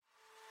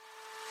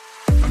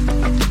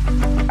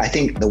I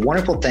think the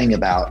wonderful thing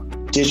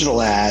about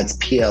digital ads,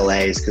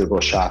 PLAs, Google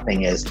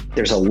Shopping is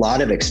there's a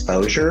lot of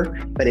exposure,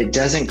 but it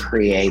doesn't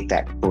create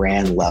that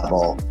brand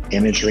level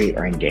imagery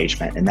or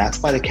engagement. And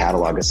that's why the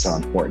catalog is so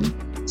important.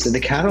 So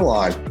the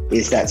catalog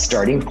is that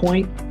starting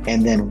point.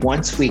 And then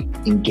once we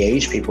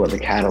engage people with the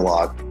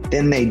catalog,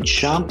 then they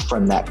jump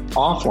from that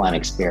offline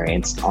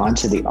experience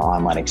onto the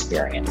online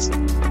experience.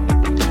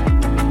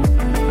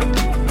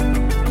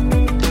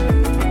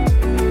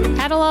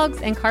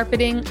 Catalogs and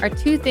carpeting are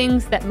two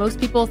things that most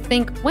people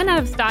think went out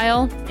of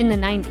style in the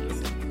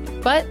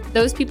 90s. But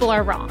those people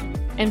are wrong,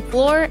 and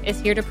Floor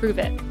is here to prove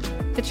it.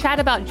 To chat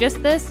about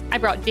just this, I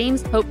brought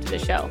James Pope to the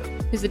show,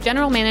 who's the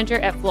general manager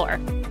at Floor.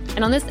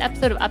 And on this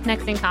episode of Up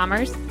Next in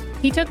Commerce,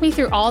 he took me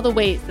through all the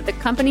ways that the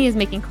company is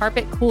making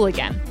carpet cool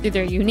again through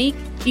their unique,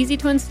 easy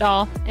to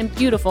install, and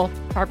beautiful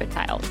carpet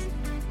tiles.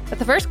 But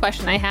the first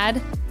question I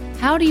had,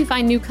 how do you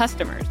find new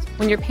customers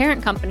when your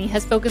parent company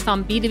has focused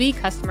on B2B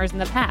customers in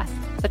the past,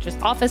 such as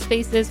office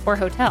spaces or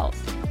hotels?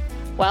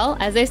 Well,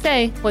 as they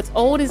say, what's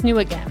old is new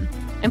again.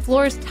 And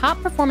Floor's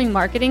top performing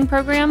marketing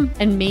program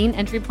and main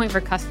entry point for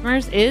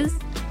customers is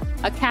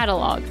a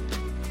catalog.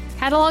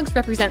 Catalogs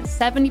represent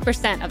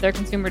 70% of their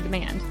consumer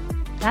demand.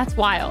 That's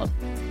wild.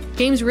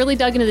 James really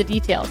dug into the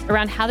details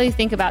around how they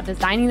think about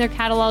designing their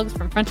catalogs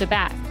from front to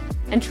back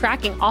and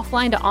tracking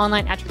offline to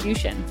online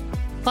attribution.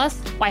 Plus,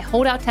 why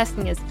holdout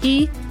testing is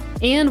key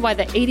and why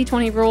the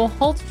 80-20 rule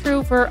holds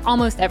true for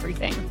almost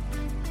everything.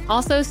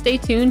 Also, stay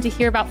tuned to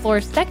hear about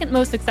Floor's second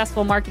most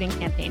successful marketing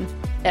campaign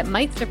that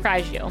might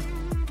surprise you.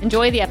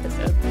 Enjoy the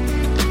episode.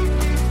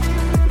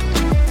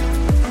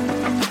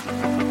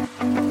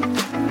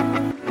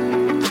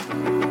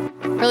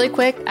 Really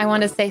quick, I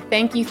want to say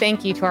thank you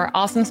to our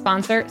awesome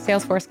sponsor,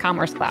 Salesforce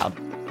Commerce Cloud.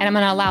 And I'm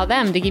going to allow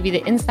them to give you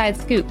the inside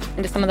scoop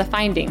into some of the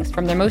findings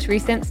from their most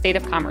recent State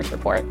of Commerce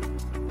report.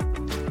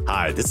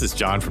 Hi, this is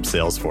John from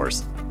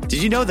Salesforce.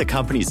 Did you know that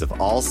companies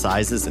of all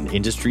sizes and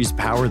industries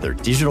power their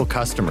digital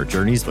customer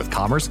journeys with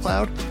Commerce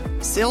Cloud?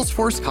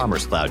 Salesforce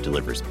Commerce Cloud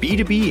delivers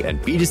B2B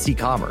and B2C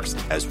commerce,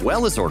 as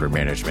well as order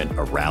management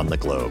around the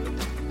globe.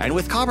 And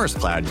with Commerce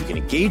Cloud, you can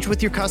engage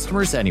with your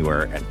customers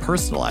anywhere and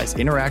personalize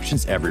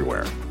interactions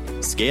everywhere.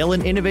 Scale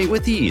and innovate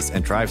with ease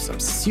and drive some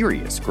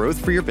serious growth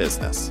for your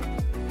business.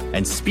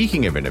 And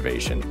speaking of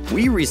innovation,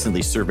 we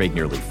recently surveyed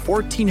nearly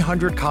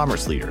 1,400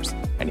 commerce leaders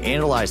and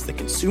analyzed the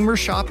consumer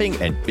shopping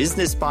and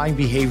business buying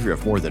behavior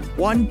of more than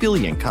 1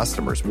 billion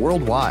customers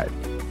worldwide.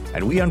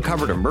 And we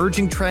uncovered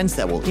emerging trends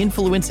that will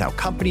influence how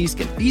companies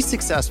can be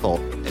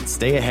successful and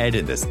stay ahead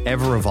in this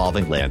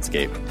ever-evolving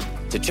landscape.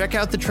 To check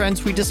out the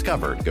trends we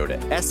discovered, go to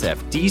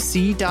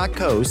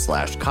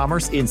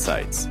sfdc.co/commerce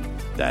insights.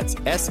 That's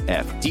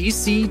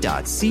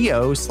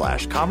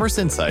sfdc.co/commerce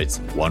insights,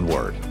 one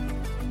word.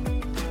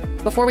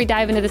 Before we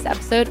dive into this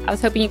episode, I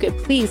was hoping you could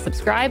please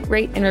subscribe,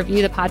 rate, and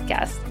review the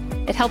podcast.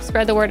 It helps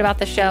spread the word about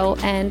the show,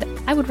 and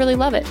I would really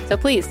love it. So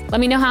please,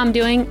 let me know how I'm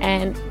doing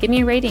and give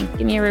me a rating,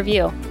 give me a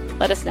review.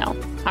 Let us know.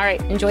 All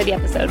right, enjoy the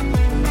episode.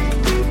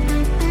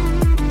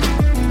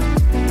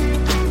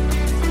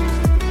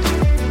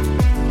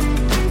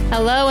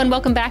 Hello, and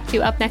welcome back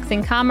to Up Next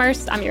in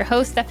Commerce. I'm your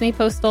host, Stephanie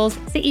Postles,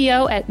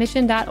 CEO at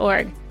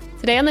Mission.org.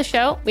 Today on the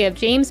show, we have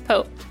James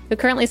Pope, who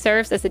currently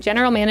serves as the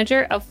general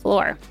manager of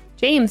Floor.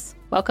 James,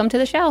 welcome to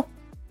the show.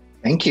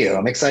 Thank you.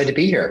 I'm excited to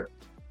be here.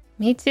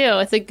 Me too.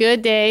 It's a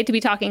good day to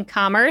be talking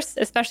commerce,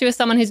 especially with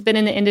someone who's been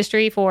in the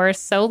industry for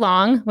so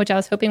long, which I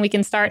was hoping we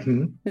can start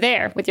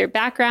there with your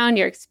background,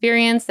 your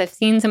experience. I've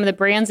seen some of the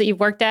brands that you've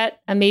worked at.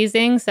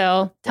 Amazing.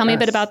 So tell me a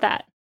bit about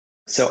that.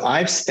 So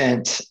I've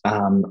spent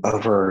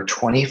over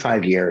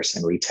 25 years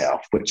in retail,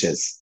 which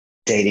is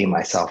dating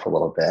myself a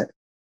little bit.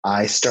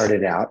 I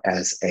started out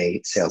as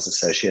a sales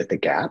associate at The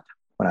Gap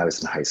when I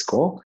was in high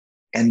school.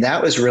 And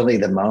that was really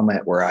the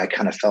moment where I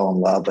kind of fell in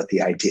love with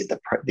the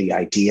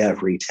idea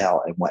of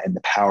retail and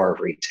the power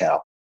of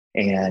retail.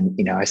 And,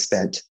 I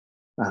spent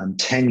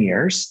 10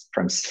 years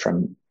from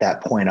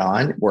that point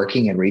on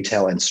working in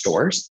retail in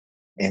stores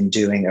and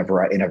doing a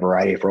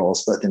variety of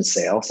roles, both in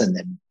sales and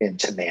then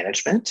into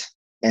management.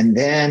 And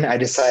then I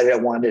decided I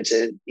wanted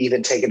to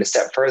even take it a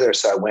step further.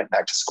 So I went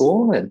back to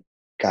school and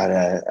got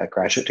a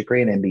graduate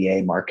degree in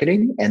MBA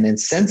marketing. And then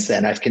since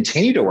then, I've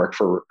continued to work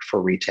for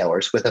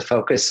retailers with a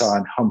focus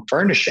on home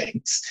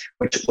furnishings,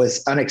 which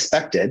was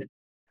unexpected.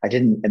 I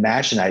didn't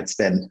imagine I'd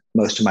spend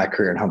most of my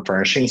career in home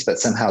furnishings, but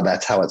somehow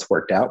that's how it's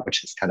worked out,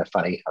 which is kind of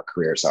funny how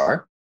careers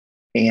are.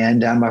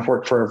 And I've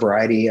worked for a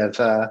variety of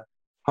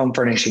home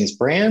furnishings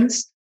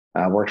brands.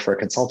 I worked for a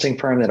consulting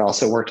firm that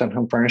also worked on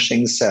home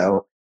furnishings.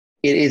 So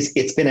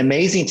it's been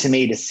amazing to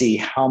me to see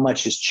how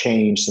much has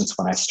changed since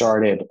when I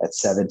started at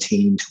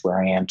 17 to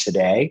where I am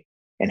today,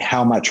 and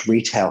how much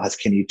retail has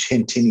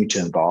continued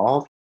to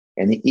evolve.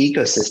 And the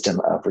ecosystem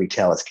of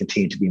retail has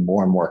continued to be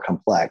more and more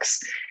complex.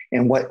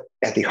 And what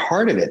at the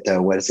heart of it,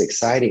 though, what is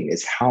exciting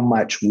is how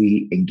much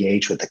we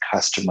engage with the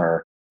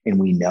customer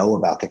and we know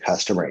about the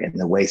customer and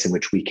the ways in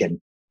which we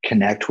can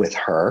connect with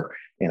her,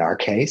 in our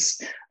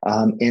case,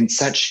 in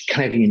such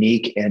kind of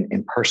unique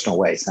and personal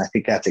ways. And I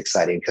think that's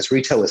exciting because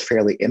retail was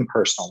fairly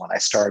impersonal when I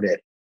started.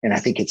 And I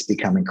think it's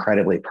become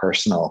incredibly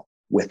personal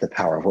with the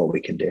power of what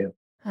we can do.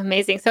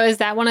 Amazing. So is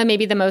that one of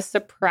maybe the most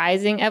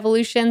surprising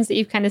evolutions that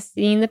you've kind of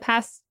seen the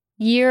past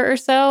year or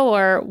so?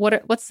 Or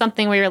what's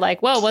something where you're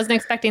like, whoa, wasn't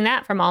expecting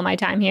that from all my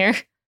time here?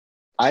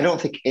 I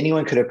don't think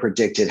anyone could have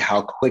predicted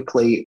how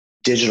quickly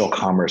digital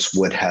commerce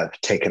would have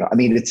taken off. I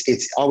mean,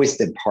 it's always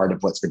been part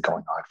of what's been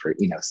going on for,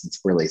 since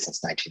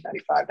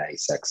 1995,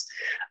 96.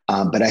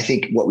 But I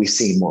think what we've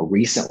seen more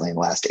recently in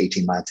the last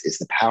 18 months is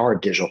the power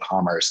of digital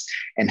commerce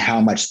and how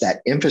much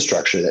that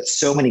infrastructure that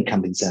so many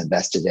companies have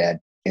invested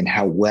in and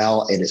how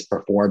well it is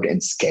performed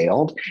and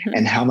scaled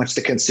and how much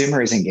the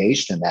consumer is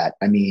engaged in that.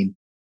 I mean,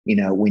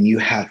 when you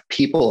have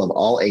people of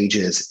all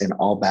ages and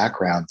all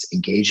backgrounds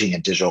engaging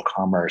in digital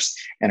commerce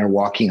and are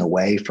walking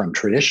away from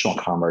traditional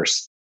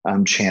commerce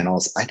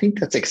channels, I think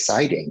that's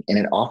exciting. And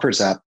it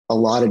offers up a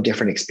lot of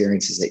different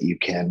experiences that you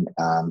can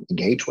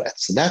engage with.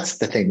 So that's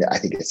the thing that I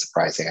think is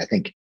surprising. I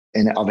think,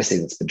 and obviously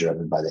that's been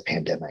driven by the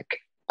pandemic.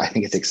 I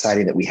think it's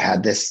exciting that we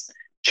had this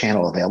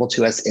channel available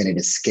to us and it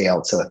is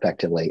scaled so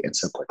effectively and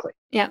so quickly.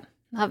 Yeah,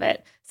 love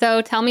it.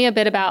 So tell me a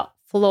bit about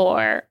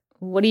Floor.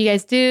 What do you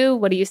guys do?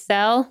 What do you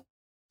sell?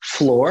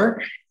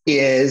 Floor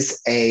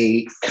is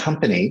a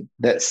company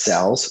that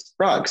sells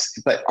rugs,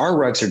 but our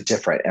rugs are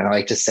different. And I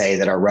like to say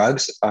that our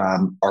rugs are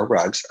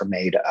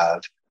made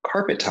of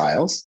carpet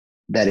tiles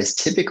that has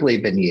typically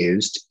been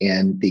used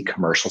in the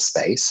commercial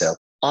space. So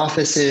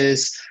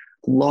offices,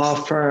 law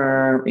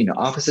firms,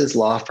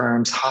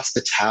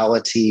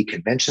 hospitality,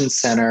 convention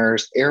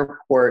centers,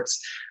 airports.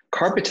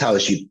 Carpet tile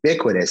is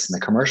ubiquitous in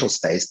the commercial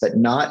space, but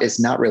is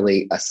not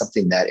really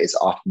something that is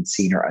often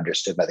seen or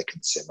understood by the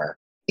consumer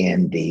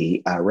in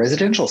the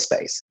residential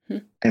space.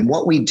 And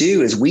what we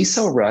do is we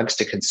sell rugs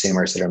to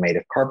consumers that are made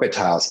of carpet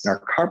tiles, and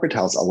our carpet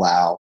tiles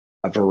allow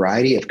a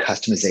variety of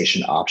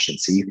customization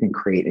options. So you can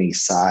create any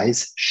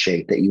size,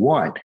 shape that you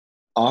want.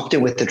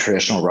 Often with the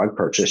traditional rug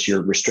purchase,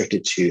 you're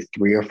restricted to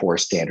 3 or 4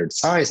 standard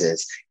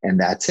sizes, and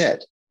that's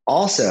it.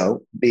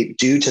 Also,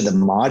 due to the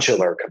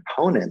modular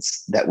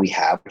components that we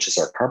have, which is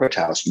our carpet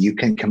tiles, you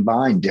can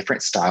combine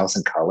different styles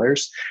and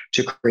colors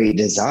to create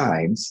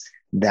designs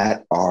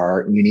that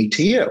are unique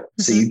to you.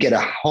 So you get a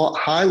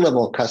high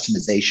level of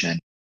customization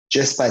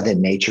just by the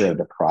nature of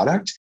the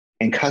product.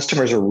 And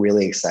customers are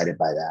really excited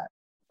by that.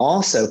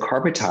 Also,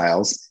 carpet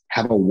tiles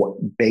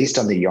based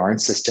on the yarn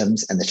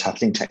systems and the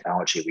toughening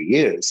technology we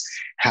use,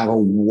 have a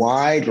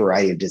wide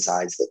variety of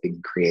designs that have been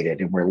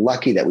created. And we're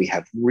lucky that we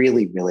have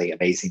really, really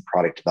amazing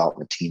product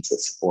development teams that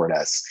support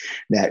us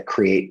that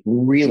create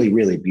really,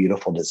 really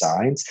beautiful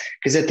designs.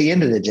 Because at the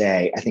end of the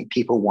day, I think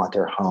people want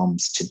their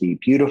homes to be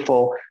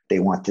beautiful. They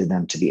want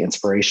them to be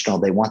inspirational.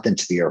 They want them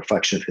to be a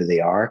reflection of who they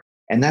are.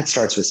 And that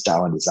starts with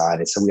style and design.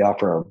 And so we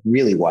offer a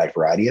really wide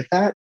variety of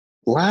that.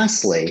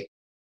 Lastly,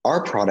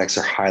 our products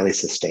are highly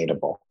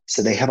sustainable.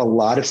 So they have a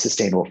lot of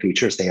sustainable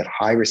features. They have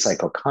high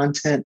recycled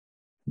content.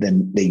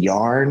 Then the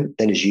yarn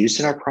that is used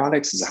in our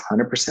products is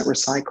 100%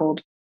 recycled.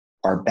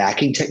 Our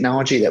backing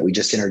technology that we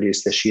just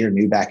introduced this year,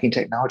 new backing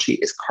technology,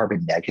 is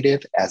carbon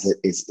negative, as it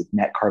is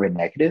net carbon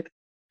negative.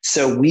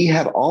 So we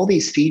have all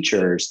these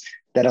features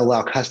that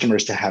allow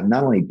customers to have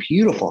not only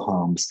beautiful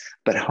homes,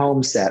 but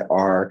homes that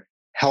are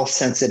health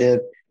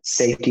sensitive,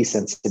 safety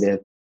sensitive,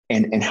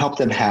 and help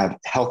them have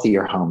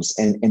healthier homes.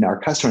 And our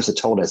customers have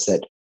told us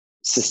that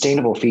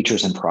sustainable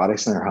features and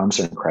products in their homes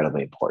are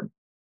incredibly important.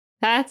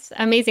 That's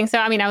amazing. So,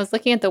 I mean, I was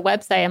looking at the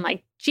website. I'm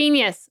like,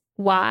 genius.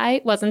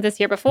 Why wasn't this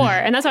here before?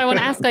 And that's why I want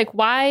to ask, like,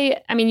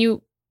 why? I mean,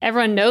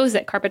 everyone knows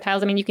that carpet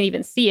tiles, I mean, you can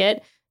even see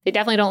it. They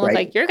definitely don't look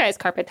like your guys'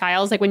 carpet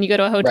tiles. Like when you go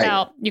to a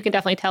hotel, you can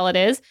definitely tell it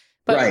is.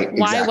 But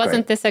why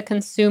wasn't this a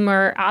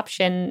consumer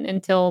option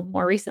until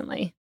more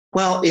recently?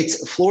 Well,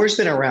 Floor's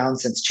been around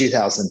since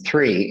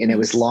 2003, and it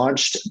was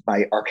launched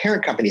by our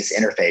parent company's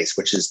Interface,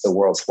 which is the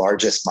world's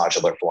largest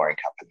modular flooring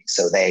company.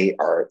 So they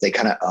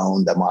kind of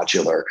own the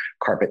modular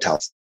carpet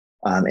tiles.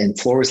 And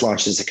Floor was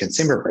launched as a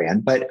consumer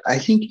brand. But I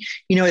think,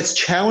 it's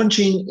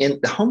challenging. In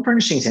the home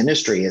furnishings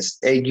industry is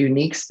a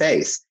unique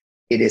space.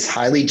 It is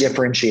highly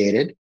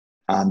differentiated.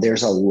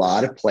 There's a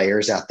lot of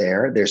players out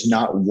there. There's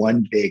not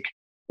one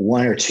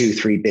or two,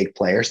 3 big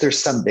players. There's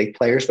some big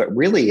players, but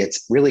really,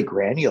 it's really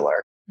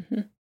granular.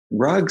 Mm-hmm.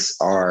 Rugs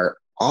are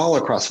all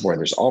across the board.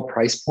 There's all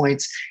price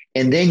points.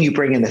 And then you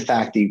bring in the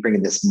fact that you bring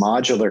in this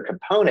modular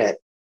component,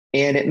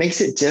 and it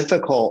makes it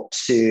difficult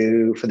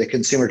for the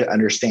consumer to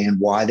understand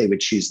why they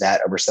would choose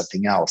that over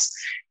something else.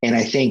 And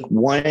I think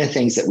one of the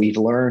things that we've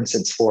learned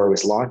since Floor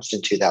was launched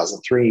in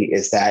 2003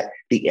 is that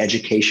the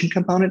education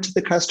component to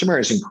the customer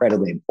is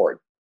incredibly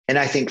important. And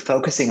I think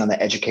focusing on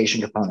the education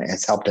component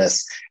has helped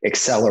us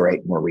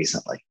accelerate more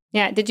recently.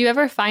 Yeah. Did you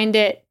ever find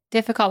it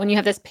difficult when you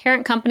have this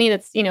parent company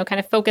that's, kind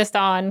of focused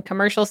on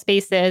commercial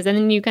spaces, and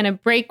then you kind of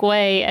break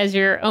away as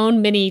your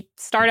own mini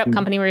startup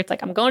company where it's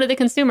like, I'm going to the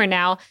consumer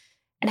now,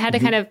 and had to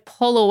kind of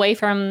pull away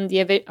from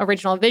the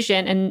original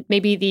vision and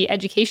maybe the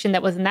education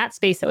that was in that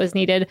space that was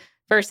needed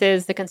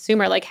versus the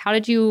consumer? Like, how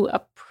did you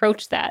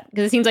approach that?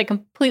 Because it seems like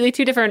completely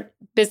 2 different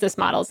business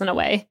models in a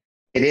way.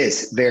 It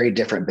is very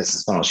different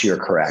business models. You're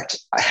correct.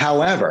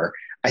 However,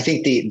 I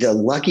think the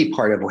lucky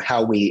part of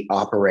how we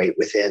operate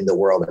within the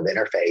world of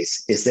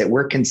Interface is that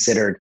we're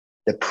considered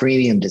the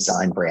premium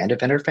design brand of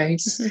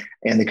Interface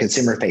and the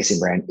consumer facing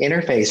brand.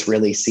 Interface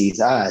really sees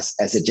us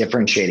as a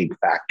differentiating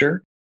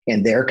factor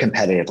in their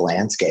competitive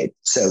landscape.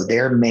 So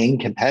their main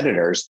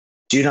competitors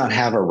do not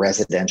have a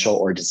residential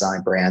or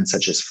design brand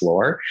such as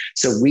Floor.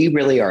 So we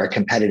really are a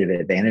competitive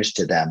advantage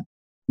to them.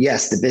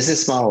 Yes, the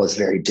business model is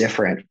very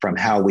different from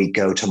how we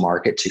go to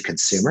market to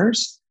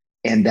consumers.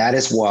 And that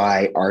is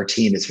why our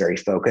team is very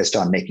focused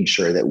on making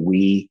sure that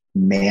we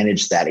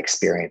manage that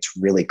experience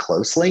really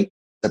closely.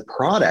 The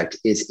product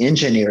is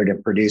engineered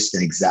and produced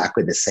in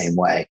exactly the same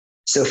way.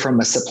 So from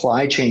a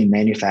supply chain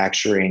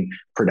manufacturing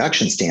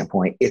production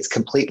standpoint, it's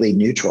completely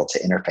neutral to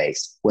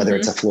Interface, whether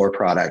it's a Floor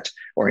product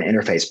or an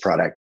Interface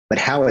product, but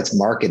how it's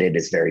marketed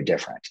is very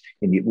different,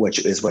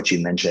 which is what you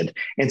mentioned.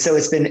 And so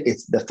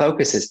the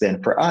focus has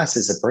been for us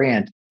as a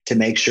brand to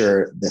make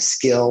sure the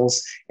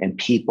skills and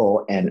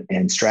people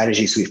and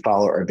strategies we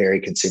follow are very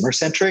consumer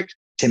centric,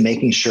 to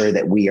making sure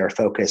that we are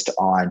focused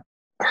on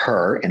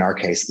her. In our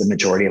case, the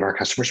majority of our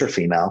customers are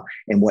female,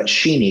 and what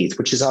she needs,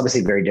 which is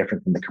obviously very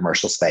different from the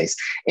commercial space.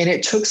 And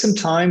it took some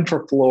time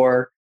for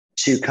Floor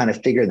to kind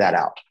of figure that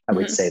out. I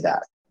would say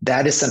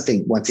that is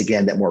something, once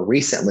again, that more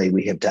recently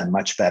we have done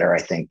much better,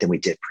 I think, than we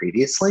did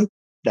previously.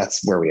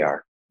 That's where we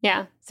are.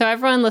 Yeah. So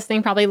everyone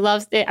listening probably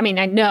loves it. I mean,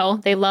 I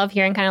know they love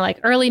hearing kind of like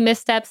early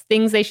missteps,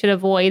 things they should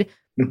avoid.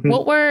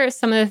 What were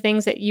some of the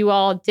things that you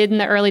all did in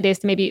the early days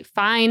to maybe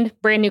find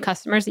brand new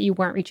customers that you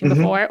weren't reaching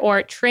before,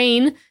 or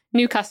train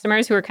new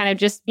customers who are kind of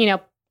just,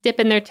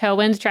 dipping their toe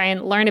in to try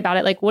and learn about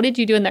it? Like, what did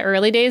you do in the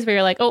early days where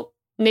you're like, oh,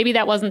 maybe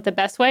that wasn't the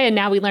best way, and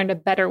now we learned a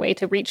better way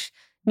to reach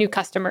new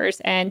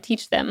customers and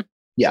teach them?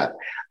 Yeah.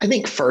 I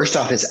think first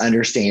off is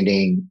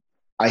understanding.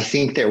 I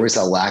think there was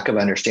a lack of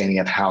understanding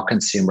of how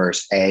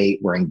consumers,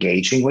 were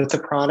engaging with the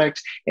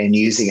product and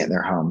using it in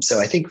their home. So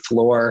I think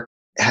Floor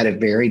had a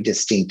very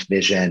distinct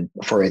vision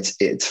for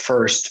its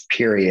first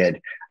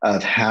period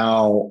of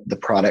how the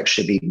product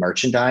should be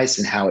merchandised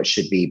and how it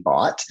should be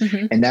bought.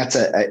 And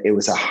it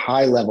was a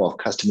high level of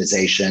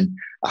customization,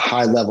 a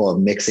high level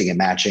of mixing and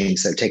matching.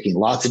 So taking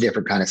lots of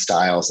different kind of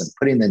styles and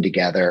putting them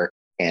together,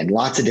 and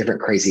lots of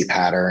different crazy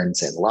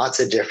patterns and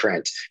lots of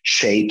different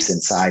shapes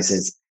and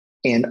sizes.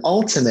 And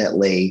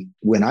ultimately,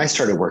 when I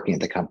started working at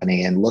the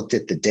company and looked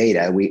at the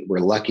data, we were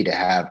lucky to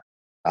have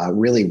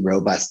really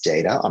robust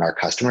data on our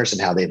customers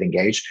and how they've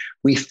engaged.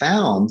 We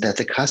found that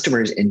the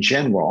customers in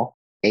general,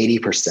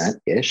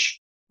 80%-ish,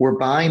 were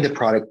buying the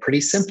product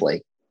pretty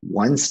simply.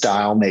 One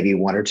style, maybe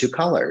one or two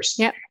colors.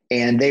 Yep.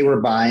 And they were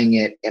buying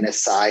it in a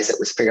size that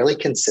was fairly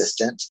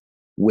consistent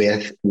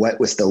with what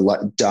was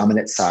the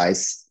dominant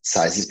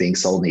sizes being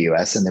sold in the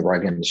US and the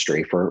rug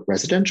industry for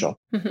residential.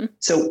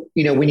 So,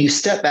 when you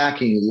step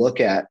back and you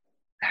look at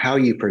how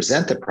you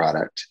present the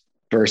product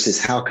versus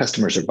how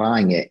customers are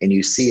buying it, and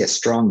you see a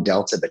strong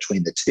delta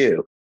between the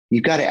two,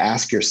 you've got to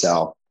ask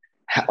yourself,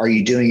 are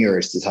you doing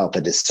yourself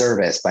a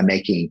disservice by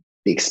making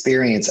the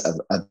experience of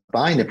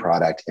buying the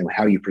product and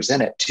how you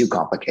present it too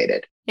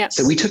complicated? Yeah.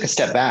 So we took a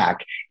step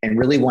back and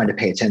really wanted to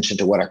pay attention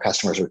to what our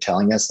customers were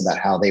telling us about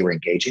how they were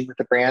engaging with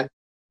the brand.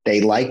 They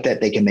liked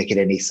that they can make it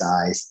any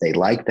size. They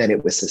liked that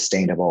it was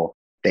sustainable.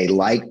 They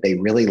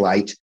really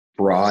liked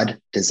broad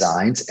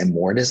designs and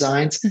more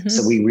designs.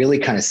 So we really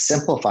kind of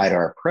simplified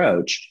our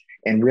approach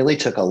and really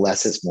took a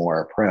less is more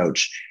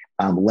approach,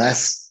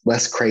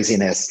 less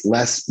craziness,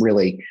 less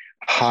really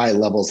high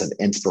levels of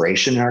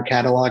inspiration in our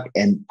catalog,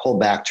 and pull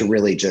back to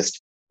really just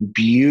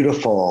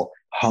beautiful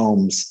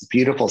homes,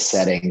 beautiful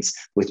settings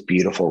with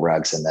beautiful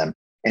rugs in them.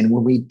 And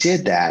when we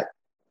did that,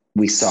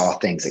 we saw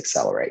things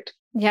accelerate.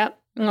 Yep.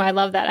 Oh, I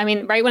love that. I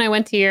mean, right when I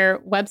went to your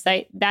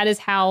website, that is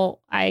how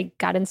I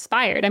got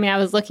inspired. I mean, I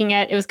was looking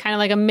at, it was kind of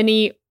like a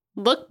mini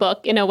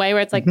lookbook in a way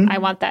where it's like, I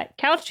want that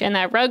couch and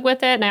that rug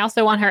with it. And I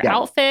also want her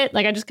outfit.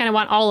 Like, I just kind of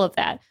want all of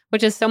that,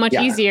 which is so much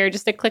easier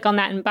just to click on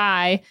that and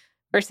buy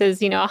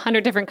versus,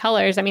 100 different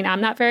colors. I mean,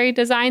 I'm not very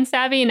design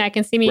savvy, and I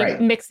can see me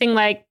mixing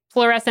like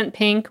fluorescent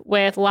pink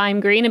with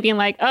lime green and being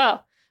like, oh,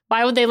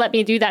 why would they let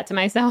me do that to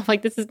myself?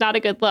 Like, this is not a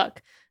good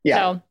look.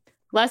 So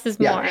less is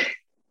more.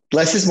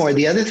 Less is more.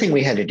 The other thing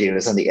we had to do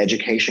is on the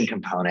education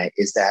component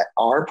is that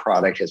our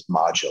product is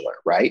modular,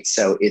 right?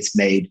 So it's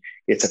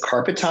a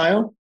carpet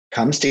tile,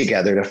 comes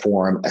together to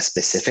form a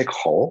specific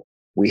whole.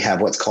 We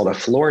have what's called a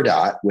floor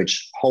dot,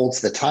 which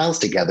holds the tiles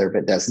together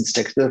but doesn't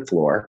stick to the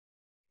floor.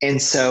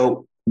 And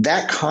so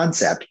that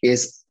concept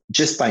is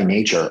just by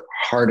nature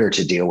harder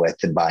to deal with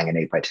than buying an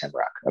 8x10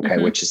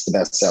 rug, which is the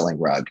best-selling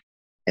rug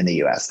in the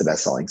US, the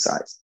best-selling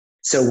size.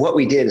 So what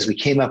we did is we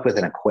came up with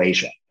an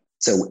equation.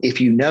 So if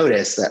you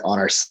notice that on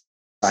our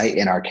site,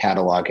 in our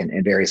catalog, and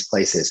in various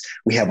places,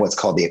 we have what's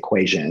called the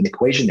equation. And the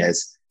equation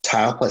is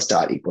tile plus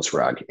dot equals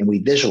rug. And we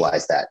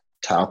visualize that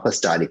tile plus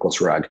dot equals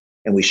rug.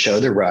 And we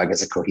show the rug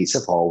as a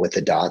cohesive whole with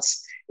the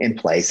dots in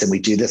place. And we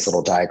do this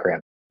little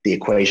diagram. The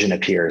equation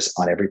appears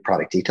on every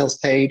product details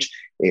page.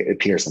 It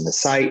appears on the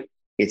site.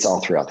 It's all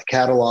throughout the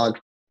catalog.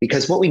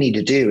 Because what we need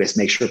to do is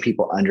make sure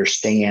people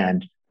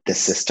understand the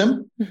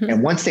system.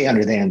 And once they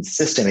understand the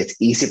system, it's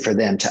easy for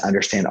them to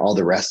understand all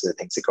the rest of the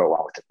things that go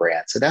along with the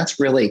brand. So that's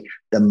really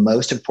the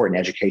most important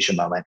education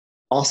moment.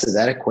 Also,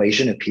 that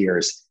equation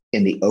appears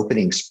in the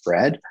opening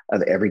spread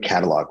of every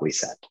catalog we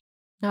send.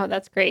 Oh,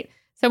 that's great.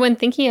 So when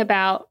thinking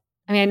about,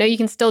 I mean, I know you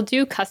can still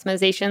do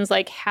customizations.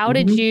 Like, how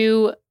did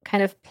you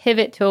kind of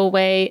pivot to a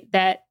way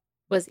that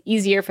was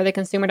easier for the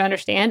consumer to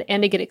understand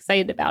and to get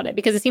excited about it?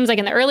 Because it seems like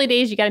in the early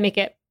days, you got to make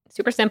it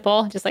super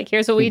simple. Just like,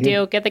 here's what we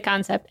do, get the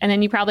concept. And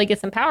then you probably get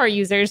some power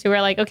users who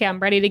are like, okay, I'm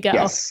ready to go.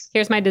 Yes.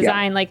 Here's my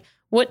design. Like,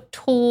 what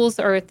tools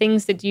or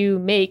things did you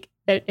make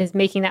that is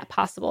making that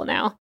possible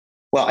now?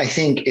 Well, I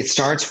think it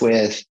starts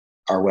with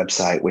our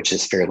website, which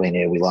is fairly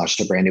new. We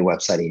launched a brand new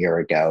website a year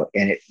ago,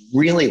 and it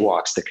really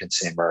walks the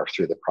consumer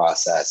through the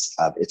process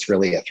of, it's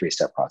really a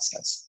 3-step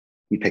process.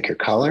 You pick your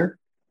color,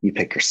 you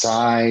pick your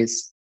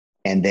size,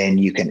 and then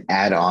you can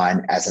add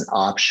on, as an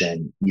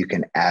option, you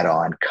can add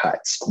on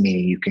cuts,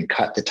 meaning you can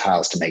cut the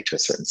tiles to make to a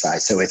certain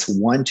size. So it's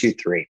 1, 2,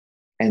 3.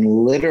 And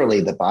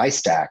literally the buy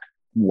stack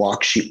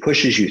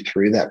pushes you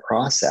through that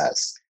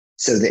process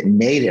so that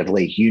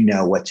natively you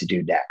know what to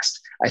do next.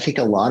 I think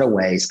a lot of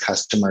ways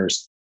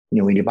customers,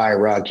 when you buy a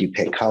rug, you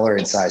pick color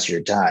and size,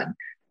 you're done.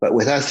 But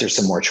with us, there's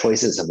some more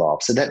choices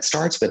involved. So that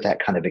starts with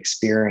that kind of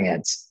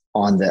experience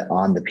on the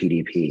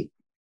PDP.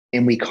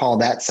 And we call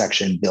that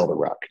section Build a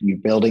Rug. You're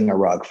building a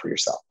rug for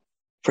yourself.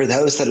 For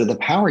those that are the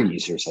power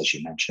users, as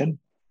you mentioned,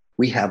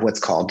 we have what's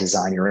called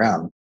Design Your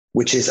Own,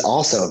 which is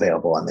also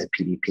available on the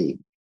PDP.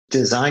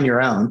 Design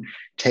Your Own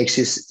takes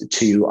you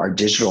to our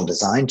digital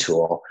design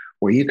tool,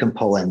 where you can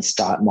pull in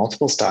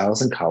multiple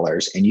styles and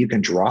colors, and you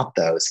can drop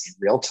those in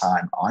real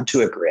time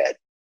onto a grid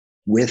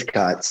with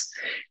cuts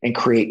and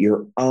create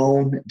your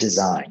own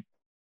design.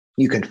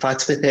 You can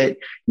futz with it,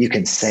 you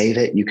can save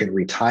it, you can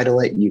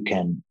retitle it, you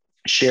can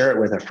share it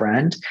with a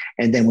friend.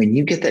 And then when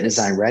you get that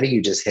design ready,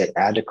 you just hit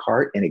add to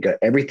cart, and it goes,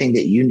 everything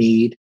that you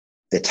need,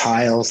 the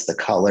tiles, the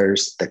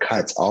colors, the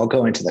cuts, all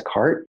go into the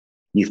cart.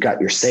 You've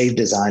got your saved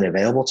design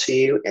available to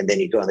you, and then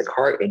you go in the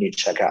cart and you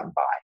check out and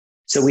buy.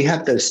 So we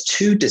have those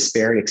two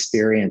disparate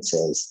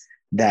experiences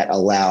that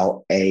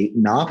allow a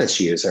novice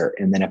user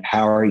and then a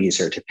power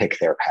user to pick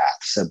their path.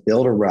 So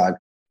Build a Rug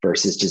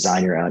versus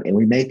Design Your Own. And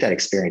we make that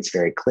experience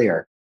very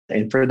clear.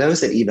 And for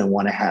those that even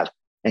want to have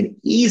an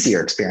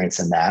easier experience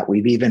than that,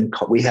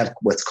 we have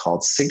what's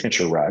called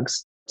signature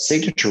rugs.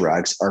 Signature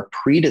rugs are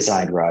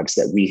pre-designed rugs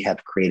that we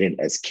have created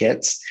as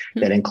kits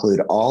that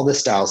include all the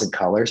styles and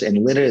colors.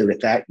 And literally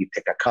with that, you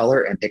pick a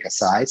color and pick a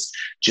size,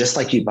 just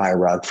like you buy a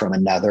rug from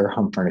another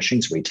home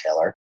furnishings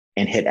retailer,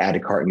 and hit add to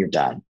cart and you're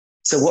done.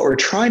 So what we're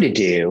trying to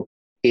do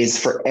is,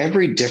 for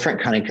every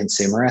different kind of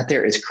consumer out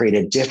there, is create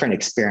a different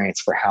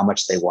experience for how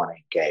much they want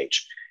to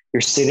engage.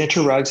 Your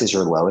signature rugs is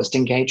your lowest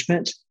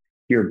engagement.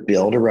 Your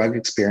Build a Rug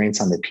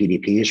experience on the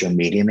PDP is your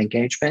medium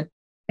engagement.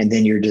 And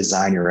then your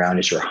Design Your Own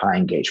is your high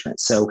engagement.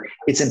 So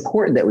it's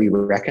important that we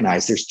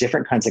recognize there's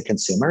different kinds of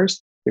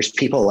consumers. There's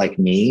people like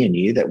me and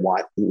you that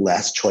want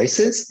less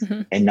choices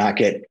and not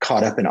get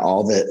caught up in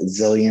all the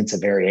zillions of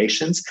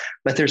variations.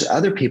 But there's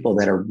other people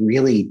that are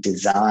really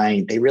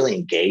they really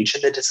engage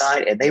in the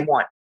design, and they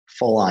want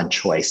full-on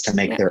choice to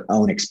make their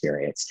own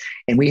experience.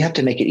 And we have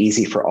to make it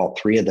easy for all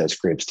three of those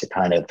groups to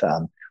kind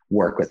of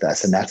work with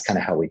us. And that's kind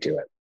of how we do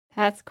it.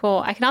 That's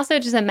cool. I can also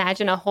just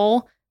imagine a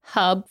whole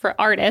hub for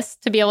artists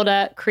to be able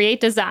to create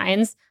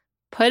designs,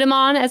 put them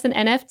on as an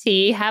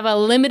NFT, have a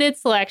limited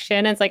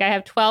selection. It's like, I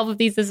have 12 of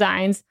these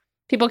designs.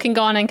 People can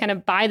go on and kind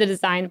of buy the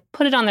design,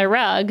 put it on their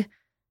rug.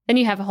 Then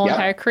you have a whole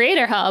entire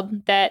creator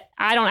hub that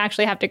I don't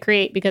actually have to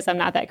create because I'm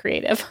not that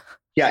creative.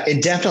 Yeah,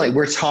 and definitely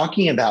we're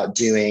talking about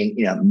doing,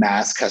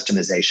 mass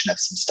customization of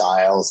some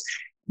styles.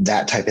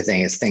 That type of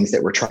thing is things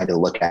that we're trying to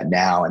look at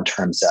now in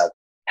terms of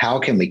how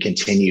can we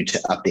continue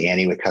to up the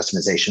ante with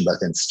customization, both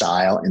in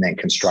style and then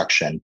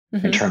construction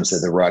in terms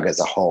of the rug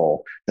as a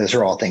whole. Those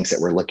are all things that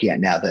we're looking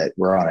at now that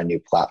we're on a new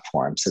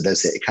platform. So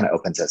it kind of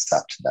opens us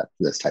up to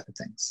those type of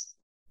things.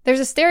 There's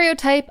a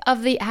stereotype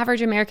of the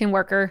average American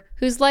worker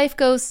whose life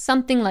goes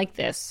something like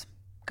this.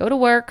 Go to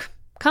work,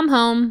 come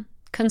home,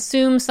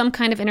 consume some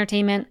kind of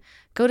entertainment,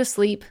 go to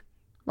sleep,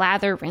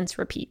 lather, rinse,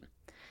 repeat.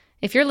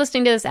 If you're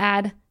listening to this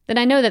ad, then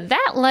I know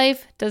that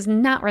life does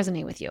not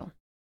resonate with you.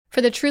 For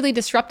the truly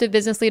disruptive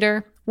business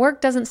leader, work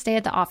doesn't stay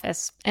at the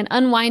office, and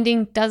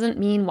unwinding doesn't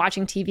mean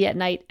watching TV at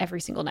night every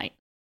single night.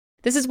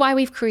 This is why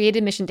we've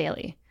created Mission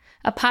Daily,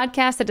 a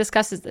podcast that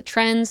discusses the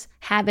trends,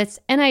 habits,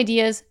 and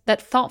ideas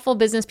that thoughtful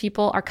business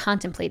people are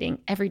contemplating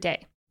every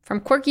day. From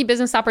quirky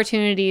business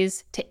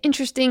opportunities to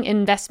interesting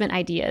investment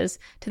ideas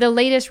to the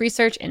latest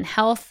research in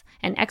health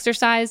and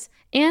exercise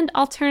and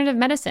alternative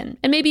medicine,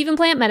 and maybe even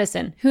plant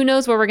medicine. Who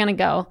knows where we're going to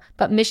go,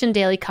 but Mission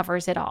Daily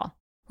covers it all.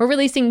 We're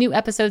releasing new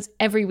episodes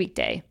every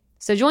weekday.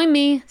 So join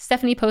me,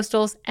 Stephanie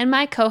Postles, and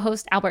my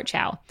co-host Albert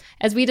Chow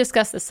as we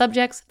discuss the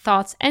subjects,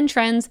 thoughts, and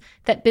trends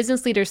that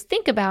business leaders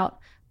think about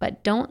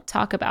but don't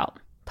talk about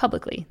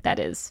publicly, that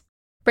is.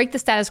 Break the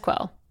status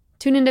quo.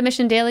 Tune into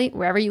Mission Daily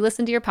wherever you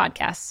listen to your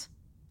podcasts.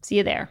 See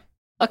you there.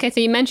 Okay, so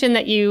you mentioned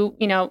that you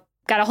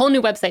got a whole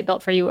new website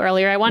built for you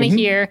earlier. I want to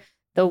hear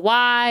the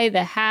why,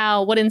 the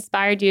how, what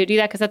inspired you to do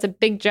that? Because that's a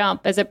big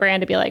jump as a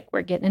brand to be like,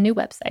 we're getting a new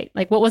website.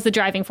 Like, what was the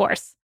driving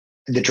force?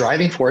 The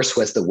driving force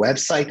was the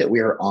website that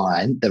we were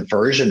on, the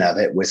version of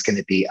it was going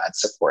to be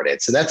unsupported.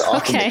 So that's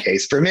often the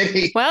case for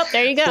many. Well,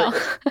 there you go.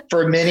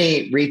 for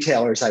many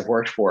retailers I've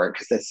worked for,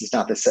 because this is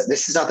not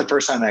the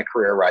first time in my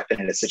career where I've been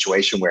in a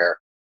situation where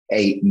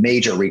a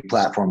major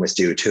replatform was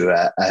due to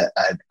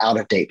an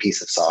out-of-date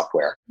piece of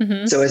software.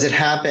 Mm-hmm. So as it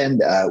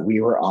happened,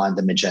 we were on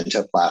the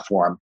Magento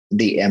platform,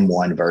 the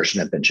M1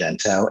 version of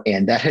Magento,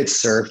 and that had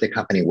served the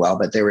company well,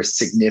 but there were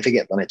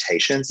significant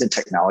limitations and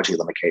technology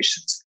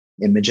limitations.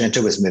 And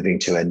Magento was moving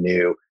to a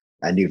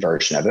new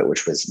version of it,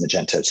 which was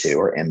Magento 2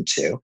 or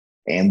M2.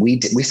 And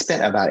we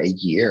spent about a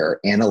year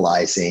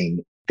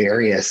analyzing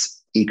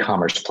various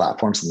e-commerce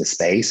platforms in the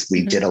space.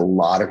 We did a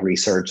lot of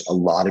research, a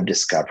lot of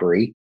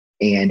discovery.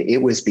 And it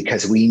was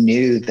because we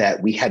knew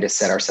that we had to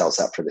set ourselves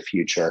up for the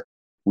future.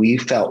 We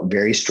felt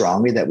very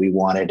strongly that we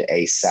wanted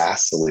a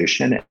SaaS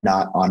solution,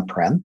 not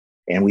on-prem.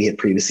 And we had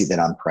previously been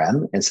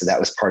on-prem. And so that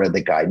was part of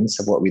the guidance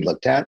of what we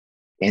looked at.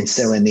 And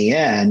so in the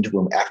end,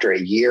 after a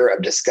year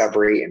of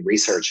discovery and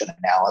research and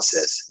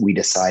analysis, we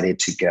decided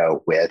to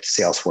go with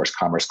Salesforce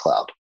Commerce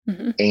Cloud.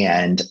 Mm-hmm.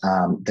 And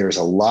there's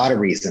a lot of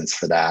reasons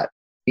for that.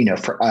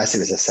 For us, it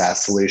was a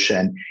SaaS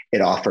solution. It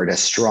offered a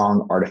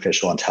strong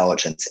artificial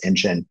intelligence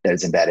engine that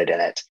is embedded in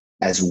it,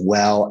 as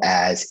well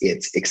as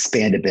its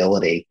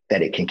expandability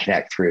that it can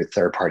connect through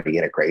third-party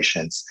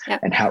integrations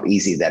and how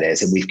easy that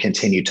is. And we've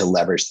continued to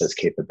leverage those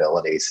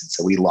capabilities. And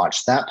so we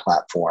launched that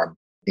platform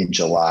in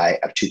July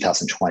of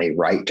 2020,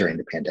 right during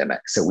the pandemic.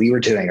 So we were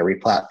doing a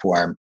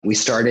replatform. We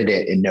started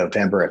it in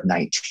November of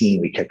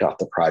 19. We kicked off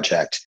the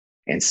project.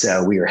 And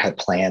so we had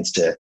plans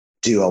to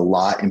do a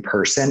lot in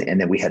person. And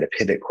then we had to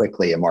pivot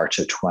quickly in March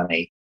of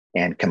 20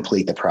 and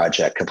complete the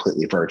project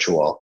completely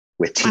virtual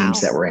with teams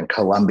that were in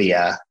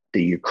Colombia,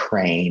 the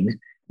Ukraine,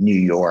 New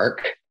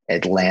York,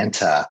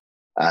 Atlanta,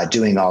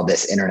 doing all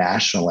this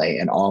internationally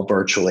and all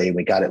virtually.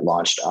 We got it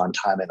launched on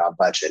time and on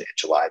budget in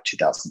July of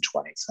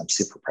 2020. So I'm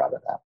super proud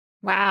of that.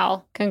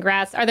 Wow.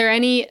 Congrats. Are there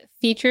any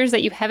features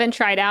that you haven't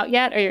tried out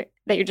yet or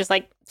that you're just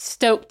like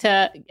stoked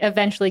to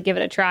eventually give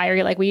it a try? Or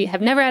you're like, we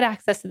have never had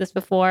access to this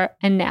before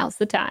and now's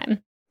the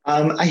time?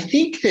 I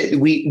think that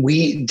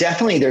we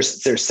definitely,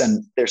 there's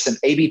some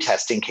A/B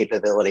testing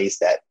capabilities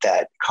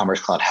that Commerce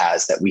Cloud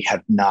has that we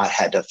had not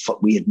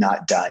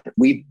done.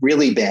 We've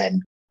really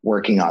been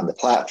working on the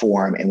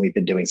platform and we've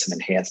been doing some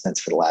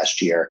enhancements for the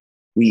last year.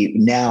 We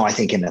now, I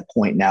think in the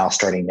point now,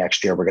 starting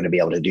next year, we're going to be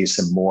able to do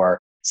some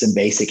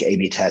basic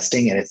A/B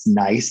testing. And it's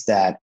nice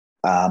that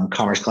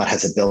Commerce Cloud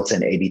has a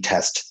built-in A/B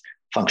test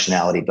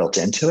functionality built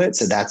into it.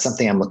 So that's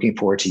something I'm looking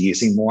forward to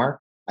using more.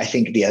 I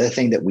think the other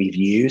thing that we've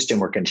used and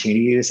we're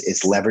continuing to use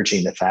is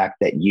leveraging the fact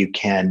that you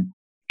can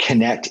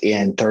connect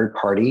in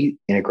third-party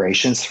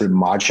integrations through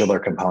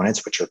modular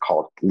components, which are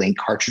called link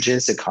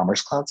cartridges at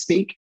Commerce Cloud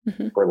speak.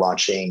 Mm-hmm. We're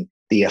launching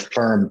the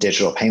Affirm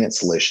digital payment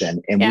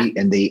solution.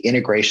 And the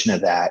integration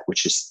of that,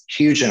 which is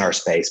huge in our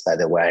space, by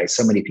the way,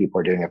 so many people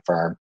are doing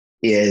Affirm,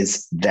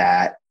 is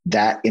that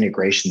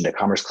integration to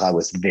Commerce Cloud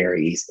was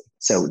very easy.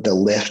 So the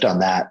lift on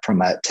that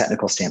from a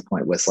technical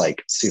standpoint was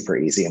like super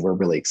easy. And we're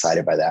really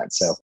excited by that.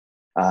 So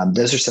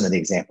those are some of the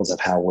examples of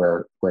how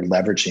we're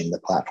leveraging the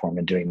platform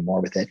and doing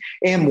more with it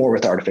and more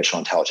with artificial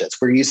intelligence.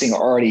 We're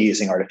already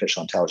using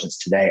artificial intelligence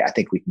today. I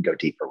think we can go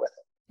deeper with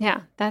it.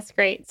 Yeah, that's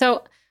great.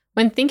 So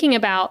when thinking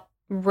about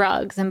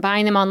rugs and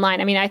buying them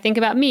online, I mean, I think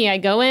about me, I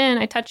go in,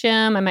 I touch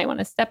them, I might want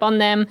to step on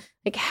them.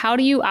 Like, how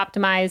do you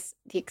optimize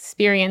the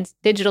experience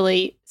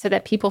digitally so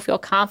that people feel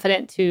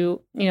confident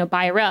to,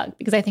 buy a rug?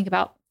 Because I think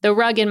about the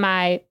rug in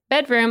my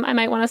bedroom, I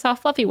might want a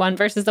soft, fluffy one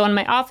versus the one in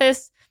my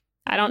office.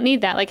 I don't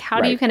need that. Like, how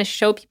do you kind of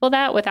show people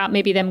that without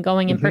maybe them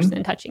going in person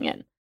and touching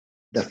it?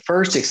 The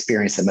first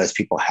experience that most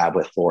people have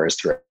with Floor is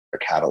through our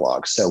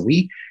catalog. So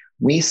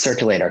we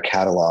circulate our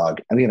catalog,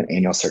 and we have an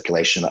annual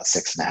circulation of about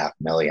 6.5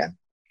 million.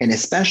 And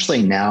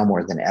especially now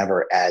more than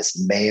ever, as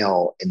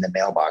mail in the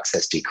mailbox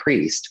has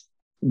decreased,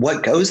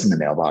 what goes in the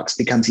mailbox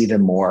becomes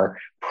even more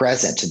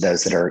present to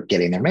those that are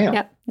getting their mail.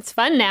 Yep. It's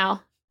fun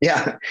now.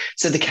 Yeah.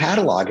 So the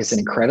catalog is an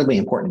incredibly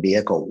important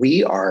vehicle.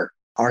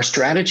 Our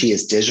strategy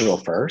is digital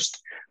first,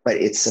 but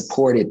it's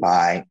supported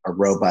by a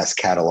robust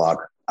catalog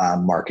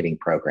marketing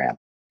program.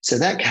 So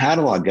that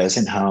catalog goes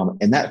in home,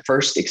 and that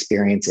first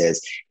experience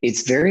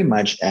it's very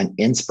much an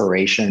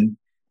inspiration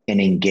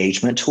and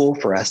engagement tool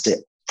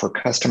for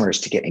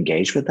customers to get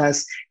engaged with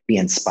us, be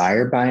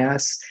inspired by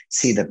us,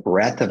 see the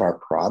breadth of our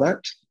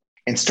product,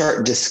 and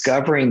start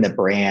discovering the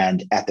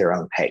brand at their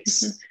own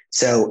pace. Mm-hmm.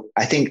 So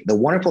I think the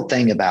wonderful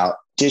thing about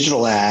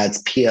digital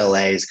ads,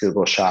 PLAs,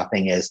 Google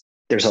Shopping is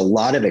there's a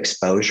lot of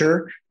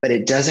exposure, but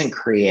it doesn't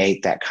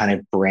create that kind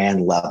of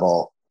brand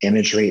level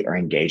imagery or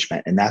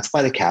engagement. And that's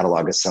why the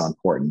catalog is so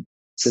important.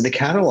 So the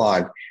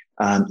catalog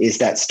is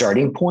that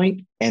starting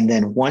point. And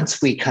then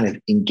once we kind of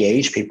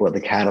engage people with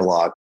the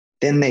catalog,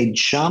 then they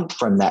jump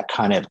from that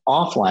kind of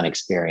offline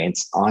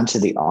experience onto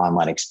the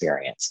online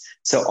experience.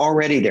 So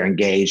already they're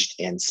engaged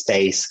in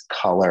space,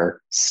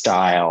 color,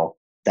 style,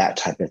 that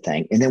type of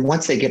thing. And then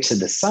once they get to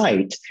the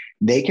site,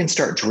 they can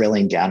start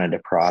drilling down into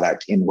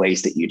product in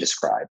ways that you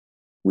describe.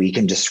 We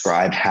can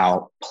describe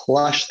how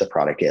plush the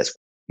product is,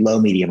 low,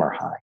 medium, or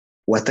high,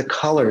 what the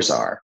colors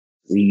are.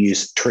 We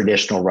use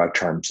traditional rug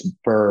terms,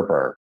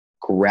 Berber,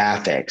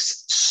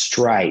 graphics,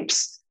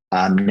 stripes,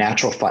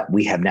 natural.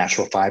 We have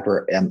natural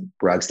fiber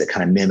rugs that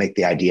kind of mimic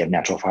the idea of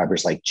natural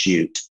fibers like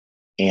jute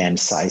and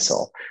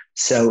sisal.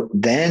 So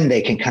then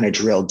they can kind of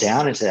drill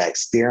down into that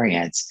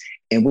experience,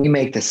 and we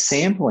make the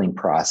sampling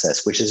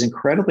process, which is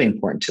incredibly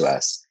important to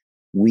us.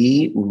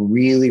 We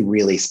really,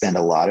 really spend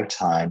a lot of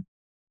time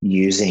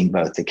using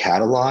both the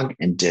catalog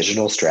and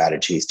digital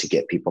strategies to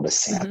get people to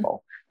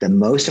sample. The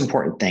most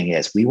important thing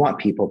is we want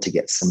people to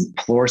get some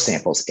floor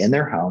samples in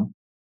their home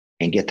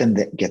and get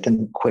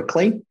them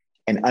quickly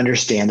and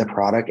understand the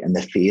product and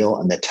the feel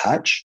and the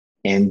touch.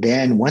 And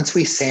then once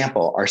we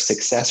sample, our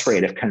success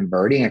rate of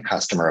converting a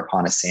customer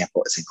upon a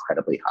sample is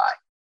incredibly high.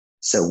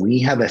 So we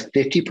have a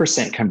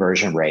 50%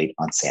 conversion rate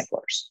on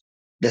samplers.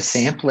 The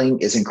sampling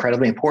is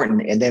incredibly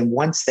important. And then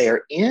once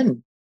they're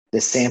in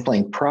the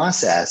sampling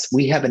process,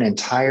 we have an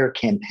entire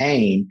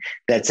campaign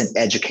that's an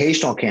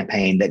educational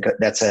campaign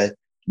that's a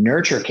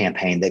nurture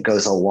campaign that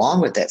goes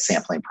along with that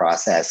sampling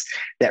process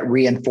that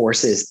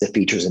reinforces the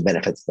features and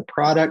benefits of the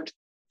product,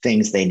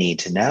 things they need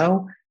to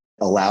know,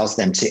 allows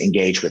them to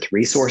engage with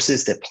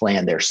resources that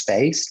plan their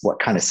space, what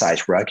kind of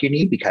size rug you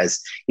need,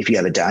 because if you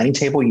have a dining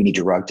table, you need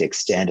your rug to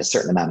extend a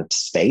certain amount of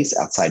space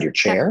outside your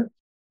chair.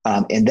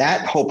 And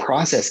that whole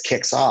process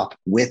kicks off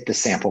with the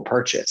sample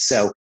purchase.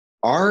 So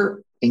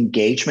our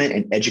engagement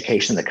and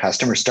education of the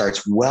customer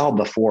starts well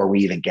before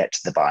we even get to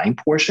the buying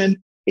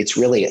portion. It's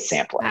really a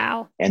sampling.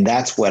 Wow. And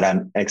that's what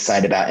I'm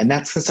excited about. And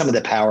that's some of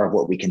the power of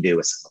what we can do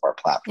with some of our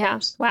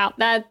platforms. Yeah. Wow.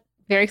 That's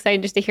very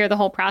excited just to hear the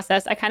whole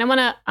process. I kind of want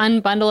to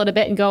unbundle it a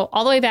bit and go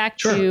all the way back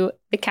to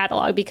the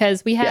catalog,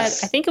 because we had,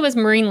 I think it was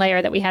Marine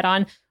Layer that we had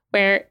on,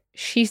 where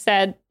she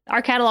said,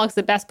 our catalog is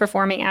the best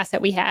performing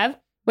asset we have,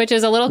 which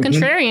is a little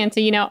contrarian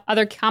to,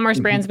 other commerce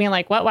brands being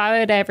like, what, why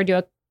would I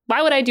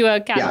do a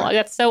catalog?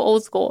 That's so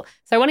old school.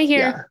 So I want to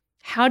hear,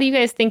 how do you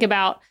guys think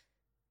about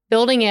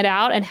building it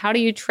out, and how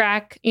do you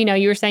track,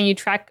 you were saying you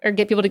track or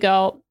get people to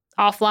go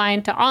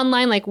offline to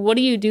online? Like, what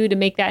do you do to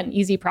make that an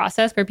easy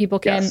process where people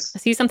can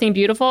see something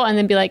beautiful and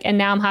then be like, and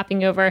now I'm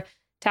hopping over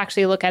to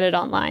actually look at it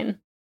online?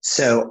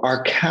 So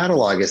our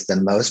catalog is the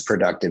most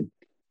productive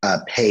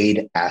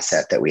paid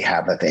asset that we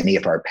have of any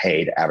of our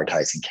paid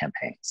advertising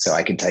campaigns. So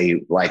I can tell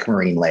you, like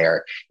Marine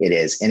Layer, it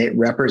is, and it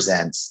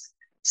represents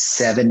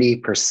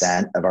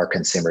 70% of our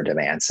consumer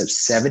demand. So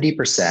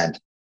 70%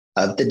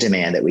 of the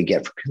demand that we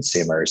get from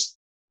consumers,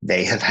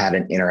 they have had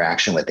an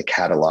interaction with the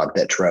catalog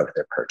that drove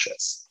their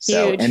purchase.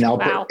 So, huge. and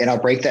I'll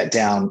break that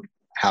down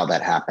how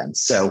that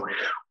happens. So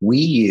we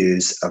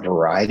use a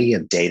variety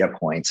of data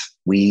points.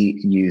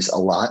 We use a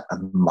lot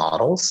of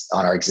models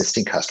on our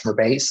existing customer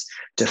base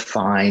to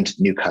find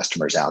new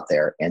customers out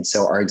there. And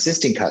so our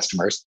existing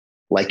customers,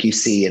 like you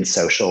see in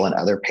social and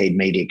other paid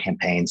media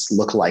campaigns,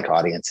 lookalike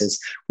audiences,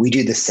 we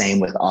do the same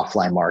with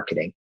offline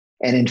marketing.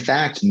 And in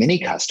fact, many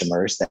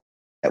customers that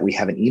we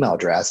have an email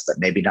address, but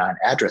maybe not an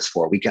address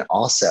for, we can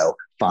also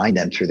find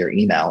them through their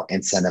email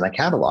and send them a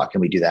catalog.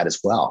 And we do that as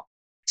well.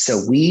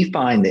 So we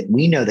find that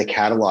we know the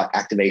catalog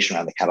activation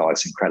around the catalog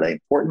is incredibly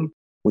important.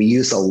 We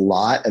use a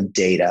lot of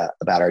data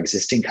about our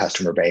existing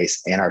customer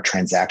base and our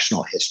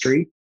transactional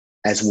history,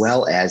 as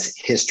well as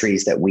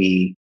histories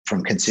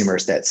from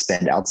consumers that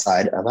spend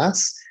outside of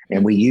us.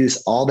 And we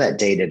use all that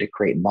data to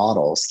create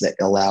models that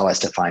allow us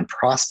to find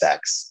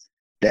prospects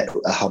that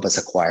help us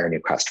acquire new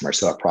customers.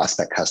 So a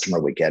prospect customer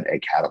would get a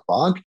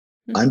catalog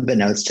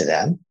unbeknownst to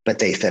them, but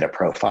they fit a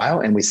profile,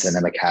 and we send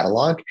them a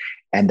catalog.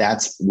 And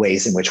that's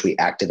ways in which we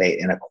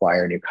activate and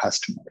acquire new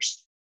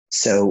customers.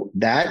 So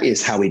that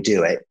is how we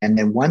do it. And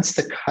then once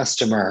the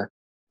customer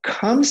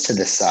comes to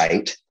the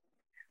site,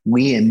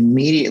 we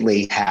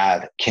immediately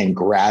can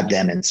grab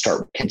them and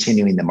start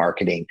continuing the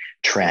marketing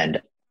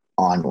trend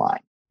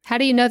online. How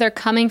do you know they're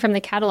coming from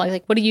the catalog?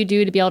 Like, what do you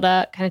do to be able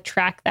to kind of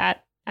track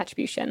that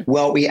attribution?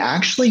 Well, we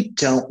actually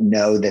don't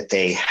know that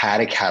they had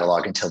a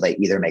catalog until they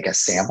either make a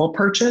sample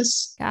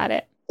purchase. Got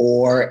it.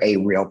 Or a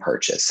real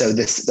purchase. So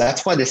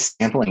that's why this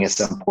sampling is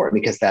so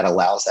important, because that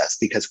allows us,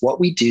 because what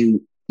we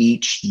do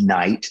each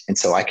night, and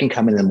so I can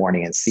come in the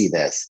morning and see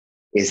this,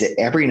 is that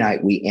every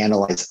night we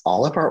analyze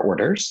all of our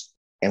orders,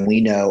 and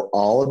we know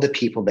all of the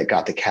people that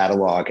got the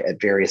catalog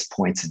at various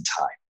points in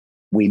time.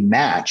 We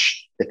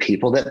match the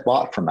people that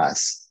bought from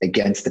us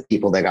against the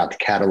people that got the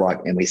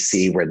catalog, and we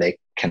see where they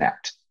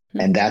connect.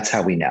 And that's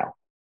how we know.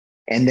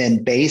 And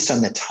then based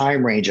on the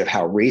time range of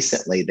how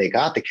recently they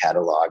got the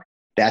catalog,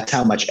 that's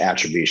how much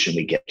attribution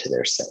we get to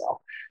their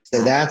sale.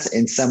 So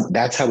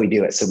that's how we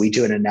do it. So we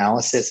do an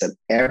analysis of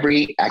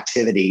every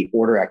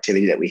order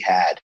activity that we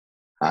had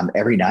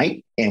every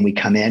night. And we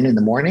come in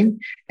the morning,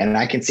 and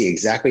I can see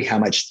exactly how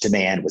much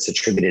demand was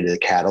attributed to the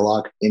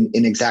catalog and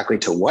exactly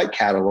to what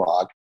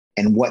catalog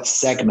and what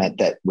segment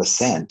that was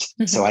sent.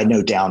 Mm-hmm. So I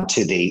know down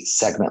to the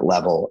segment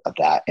level of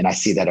that. And I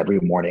see that every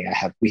morning.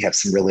 We have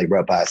some really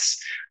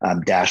robust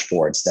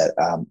dashboards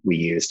that we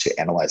use to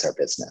analyze our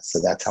business.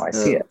 So that's how I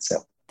see it.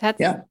 So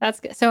that's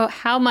good. So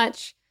how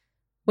much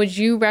would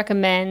you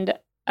recommend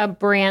a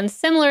brand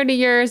similar to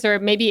yours, or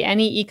maybe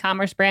any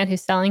e-commerce brand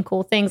who's selling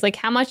cool things? Like,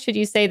 how much should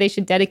you say they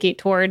should dedicate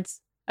towards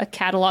a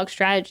catalog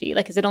strategy?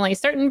 Like, is it only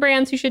certain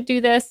brands who should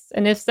do this?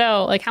 And if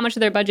so, like, how much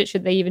of their budget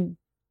should they even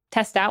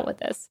test out with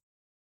this?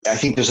 I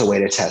think there's a way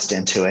to test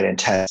into it and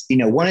test,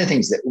 one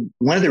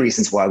of the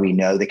reasons why we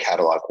know the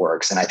catalog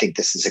works, and I think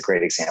this is a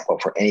great example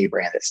for any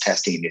brand that's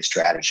testing a new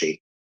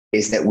strategy,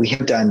 is that we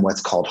have done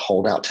what's called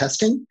holdout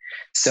testing.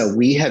 So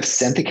we have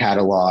sent the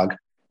catalog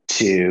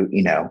to,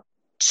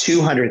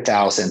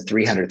 200,000,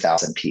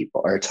 300,000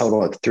 people, or a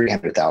total of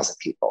 300,000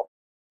 people.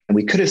 And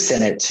we could have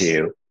sent it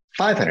to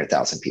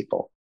 500,000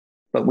 people,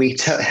 but we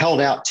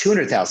held out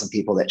 200,000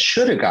 people that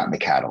should have gotten the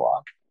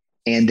catalog.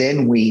 And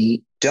then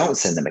we don't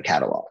send them a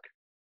catalog.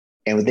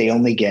 And they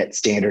only get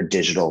standard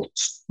digital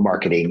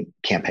marketing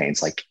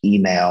campaigns like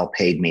email,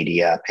 paid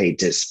media, paid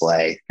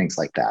display, things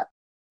like that.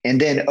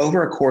 And then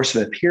over a course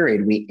of a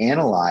period, we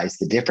analyze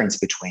the difference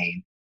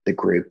between the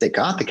group that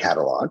got the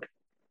catalog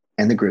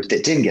and the group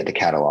that didn't get the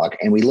catalog.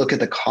 And we look at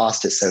the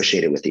cost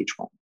associated with each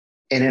one.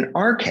 And in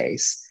our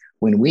case,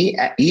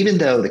 even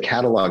though the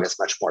catalog is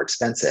much more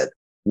expensive,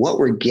 what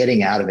we're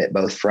getting out of it,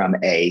 both from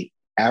a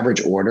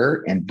average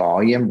order and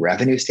volume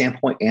revenue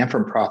standpoint and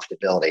from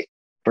profitability,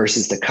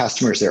 versus the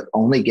customers that are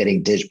only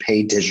getting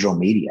paid digital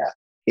media,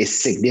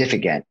 is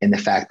significant in the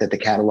fact that the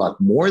catalog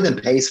more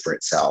than pays for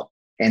itself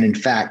and in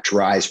fact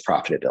drives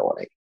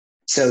profitability.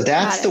 So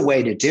that's the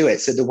way to do it.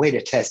 So the way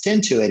to test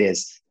into it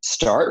is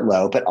start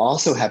low, but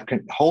also have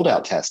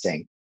holdout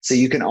testing. So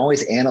you can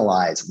always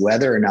analyze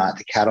whether or not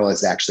the catalog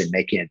is actually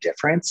making a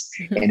difference,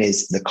 and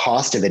is the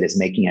cost of it is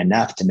making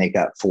enough to make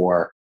up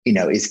for,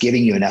 is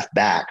giving you enough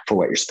back for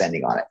what you're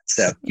spending on it.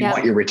 So you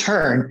want your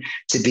return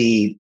to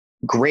be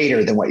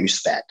greater than what you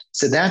spent.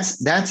 So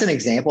that's an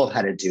example of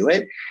how to do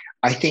it.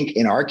 I think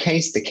in our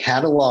case, the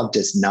catalog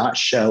does not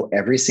show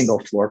every single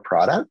floor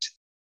product.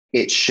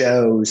 It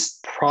shows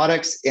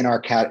products in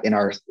our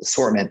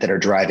assortment that are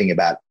driving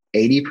about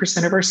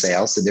 80% of our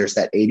sales. So there's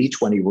that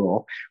 80-20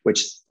 rule,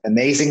 which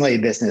amazingly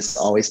business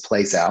always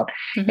plays out.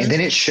 Mm-hmm. And then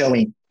it's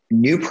showing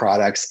new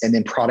products and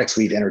then products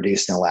we've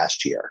introduced in the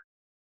last year.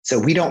 So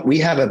we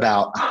have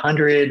about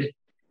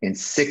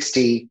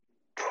 160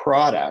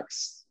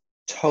 products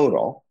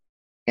total,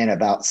 and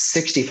about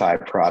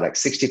 65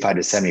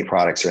 to 70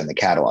 products are in the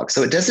catalog.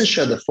 So it doesn't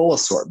show the full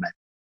assortment,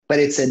 but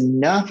it's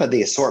enough of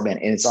the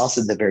assortment. And it's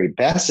also the very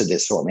best of the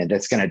assortment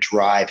that's going to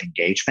drive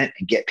engagement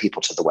and get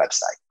people to the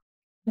website.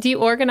 Do you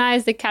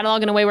organize the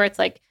catalog in a way where it's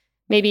like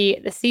maybe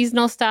the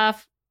seasonal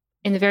stuff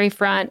in the very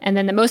front, and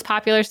then the most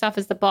popular stuff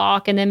is the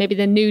bulk, and then maybe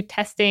the new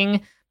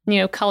testing,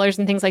 colors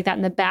and things like that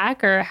in the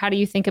back? Or how do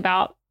you think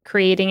about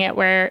creating it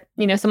where,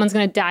 someone's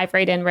going to dive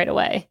right in right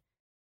away?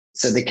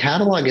 So the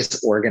catalog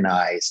is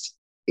organized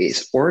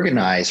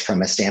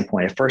from a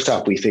standpoint of, first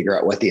off, we figure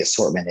out what the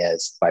assortment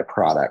is by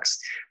products,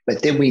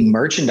 but then we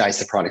merchandise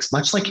the products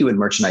much like you would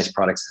merchandise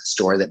products in a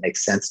store that make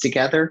sense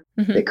together,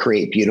 that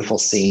create beautiful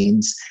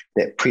scenes,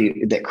 that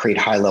create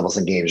high levels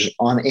of engagement.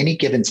 On any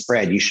given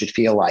spread, you should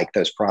feel like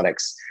those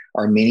products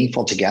are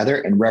meaningful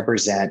together and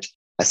represent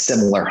a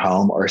similar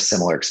home or a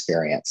similar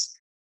experience.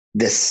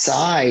 The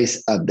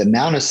size of the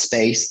amount of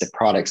space the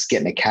products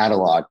get in a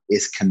catalog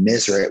is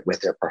commensurate with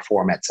their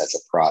performance as a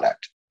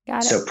product.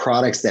 So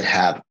products that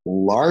have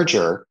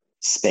larger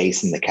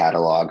space in the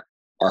catalog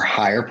are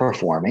higher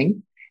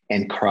performing,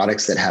 and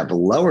products that have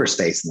lower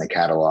space in the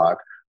catalog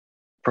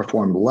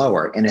perform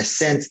lower. In a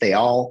sense, they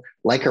all,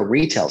 like a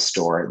retail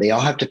store, they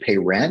all have to pay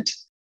rent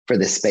for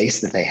the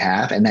space that they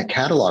have, and that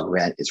catalog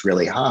rent is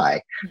really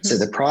high. Mm-hmm. So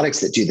the products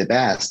that do the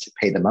best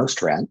pay the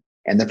most rent,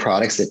 and the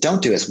products that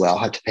don't do as well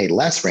have to pay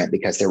less rent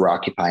because they're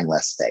occupying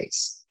less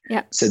space.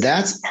 Yeah. So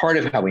that's part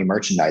of how we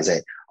merchandise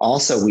it.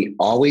 Also, we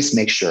always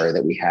make sure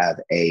that we have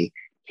a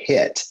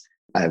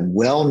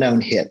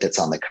well-known hit that's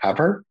on the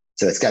cover.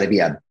 So it's got to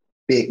be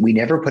we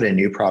never put a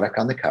new product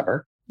on the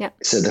cover. Yeah.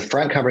 So the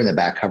front cover and the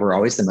back cover are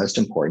always the most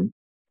important.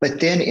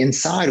 But then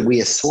inside, we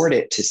assort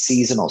it to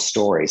seasonal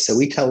stories. So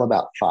we tell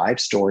about 5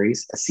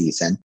 stories a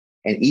season,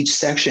 and each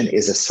section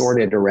is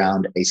assorted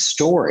around a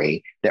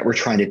story that we're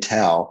trying to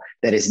tell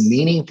that is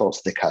meaningful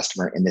to the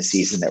customer in the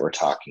season that we're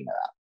talking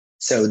about.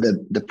 So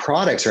the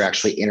products are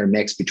actually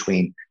intermixed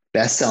between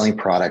best-selling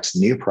products,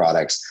 new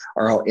products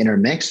are all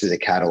intermixed through the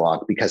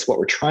catalog, because what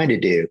we're trying to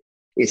do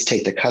is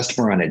take the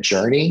customer on a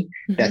journey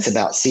that's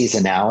about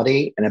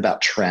seasonality and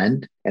about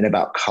trend and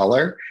about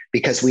color,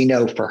 because we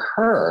know for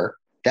her,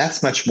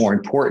 that's much more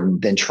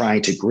important than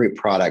trying to group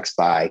products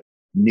by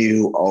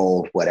new,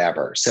 old,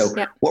 whatever. So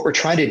what we're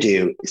trying to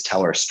do is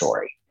tell her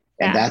story,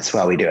 and that's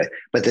why we do it.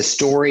 But the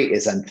story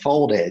is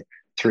unfolded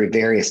through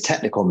various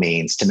technical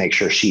means to make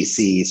sure she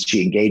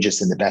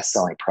engages in the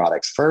best-selling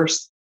products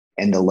first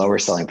and the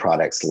lower-selling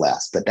products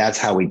less. But that's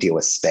how we deal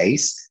with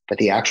space. But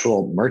the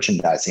actual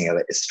merchandising of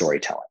it is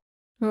storytelling.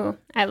 Ooh,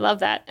 I love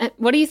that.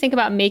 What do you think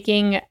about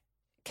making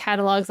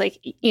catalogs like,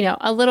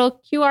 a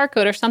little QR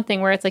code or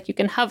something where it's like you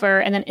can hover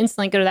and then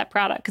instantly go to that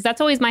product? Because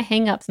that's always my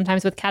hang up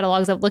sometimes with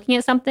catalogs, of looking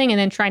at something and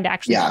then trying to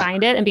actually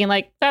find it and being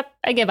like,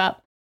 I give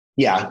up.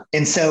 Yeah.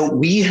 And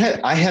so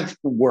I have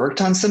worked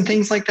on some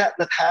things like that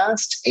in the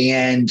past.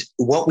 And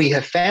what we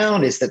have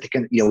found is that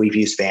we've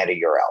used Vanda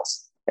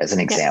URLs as an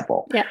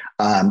example.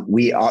 Yeah.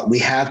 We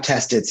have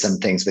tested some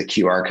things with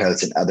QR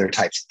codes and other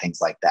types of things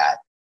like that.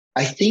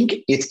 I think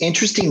it's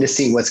interesting to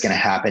see what's going to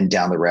happen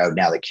down the road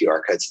now that QR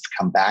codes have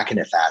come back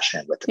into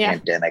fashion with the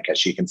pandemic,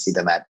 as you can see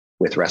them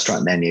with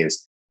restaurant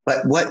menus.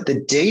 But what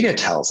the data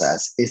tells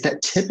us is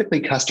that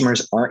typically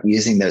customers aren't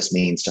using those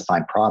means to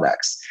find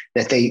products,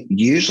 that they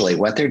usually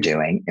what they're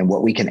doing, and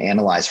what we can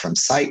analyze from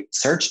site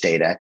search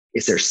data,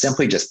 is they're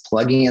simply just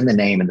plugging in the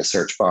name in the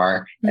search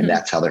bar, and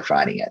that's how they're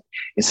finding it.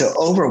 And so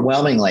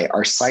overwhelmingly,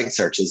 our site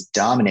search is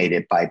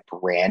dominated by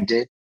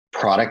branded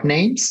product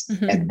names,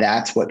 and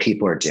that's what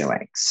people are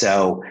doing.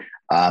 So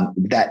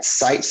that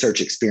site search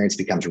experience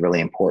becomes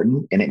really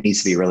important, and it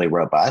needs to be really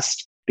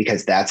robust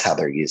because that's how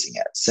they're using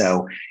it.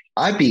 So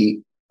I'd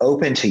be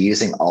open to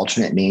using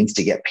alternate means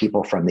to get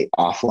people from the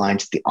offline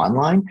to the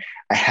online.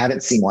 I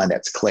haven't seen one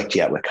that's clicked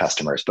yet with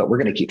customers, but we're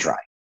going to keep trying.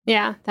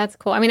 Yeah, that's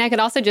cool. I mean, I could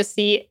also just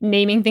see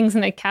naming things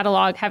in the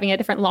catalog, having a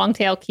different long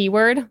tail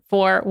keyword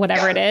for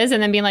whatever it is,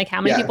 and then being like,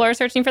 how many people are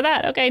searching for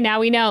that? Okay, now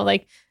we know,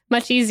 like,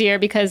 much easier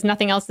because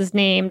nothing else is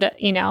named,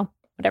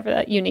 whatever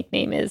that unique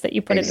name is that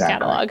you put in the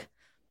catalog.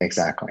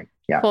 Exactly.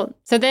 Yeah. Cool.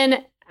 So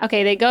then,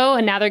 okay, they go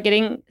and now they're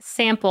getting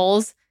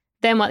samples.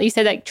 Then what you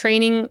said, like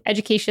training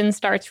education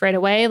starts right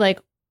away. Like,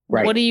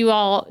 what do you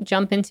all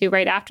jump into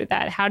right after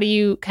that? How do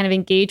you kind of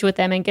engage with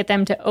them and get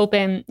them to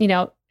open,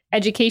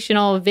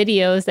 educational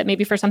videos that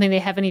maybe for something they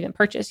haven't even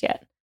purchased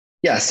yet?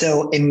 Yeah.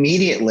 So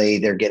immediately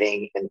they're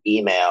getting an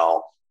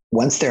email.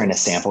 Once they're in a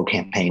sample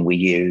campaign, we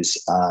use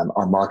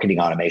our marketing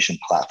automation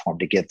platform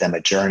to give them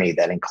a journey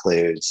that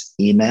includes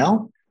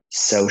email,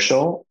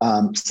 social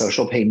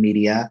paid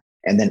media,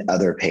 and then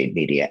other paid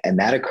media. And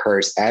that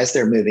occurs as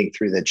they're moving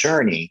through the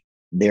journey.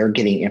 They're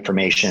getting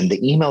information.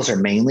 The emails are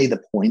mainly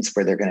the points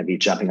where they're going to be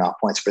jumping off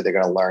points where they're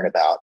going to learn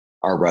about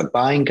our rug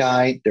buying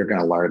guide. They're going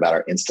to learn about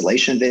our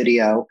installation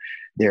video.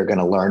 They're going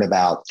to learn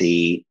about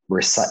the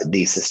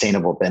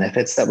sustainable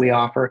benefits that we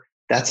offer.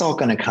 That's all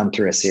going to come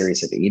through a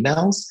series of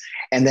emails.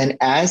 And then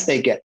as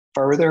they get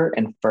further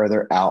and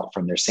further out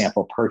from their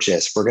sample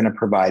purchase, we're going to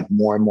provide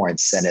more and more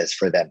incentives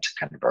for them to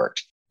convert.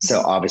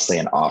 So obviously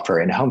an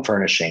offer in home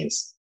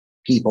furnishings,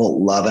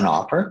 people love an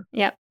offer.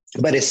 Yep.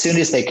 But as soon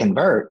as they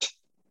convert,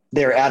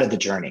 they're out of the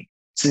journey.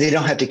 So they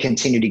don't have to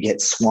continue to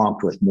get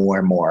swamped with more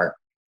and more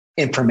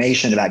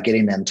information about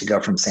getting them to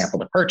go from sample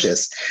to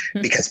purchase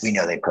because we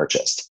know they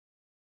purchased.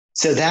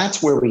 So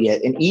that's where we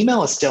get, and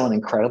email is still an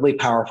incredibly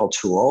powerful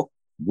tool.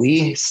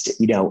 We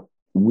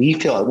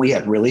feel we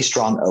have really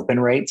strong open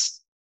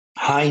rates,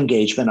 high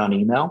engagement on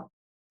email.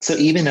 So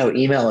even though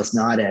email is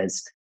not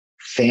as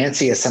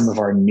fancy as some of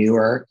our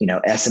newer,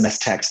 SMS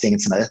texting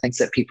and some other things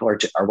that people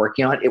are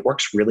working on, it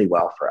works really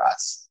well for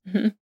us.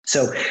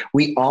 So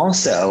we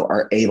also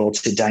are able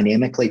to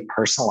dynamically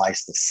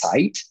personalize the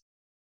site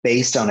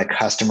based on a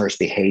customer's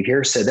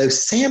behavior. So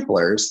those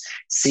samplers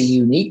see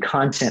unique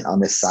content on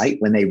the site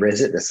when they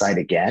visit the site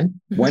again.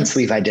 Once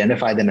we've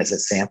identified them as a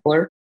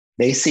sampler,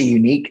 they see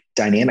unique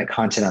dynamic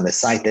content on the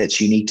site that's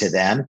unique to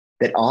them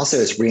that also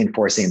is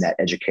reinforcing that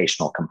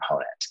educational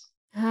component.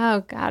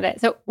 Oh, got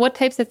it. So what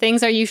types of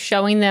things are you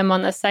showing them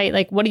on the site?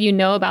 Like, what do you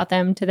know about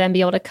them to then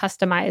be able to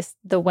customize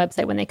the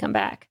website when they come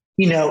back?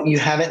 You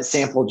haven't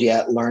sampled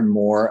yet, learn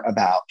more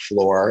about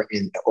Floor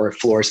or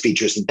Floor's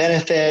features and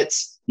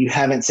benefits. You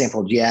haven't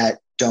sampled yet.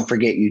 Don't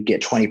forget you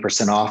get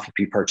 20% off if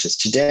you purchase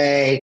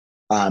today.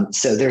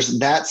 So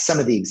that's some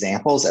of the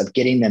examples of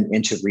getting them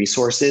into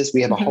resources.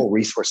 We have a whole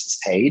resources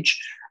page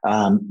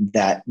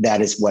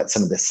that is what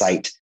some of the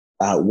site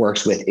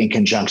works with in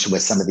conjunction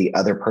with some of the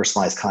other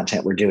personalized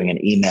content we're doing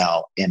in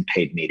email and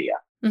paid media.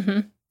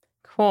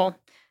 Cool.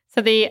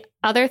 So the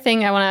other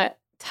thing I want to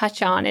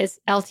touch on is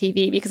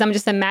LTV, because I'm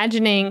just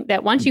imagining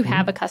that once you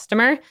have a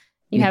customer,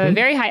 you have a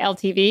very high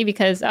LTV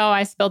because,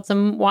 I spilled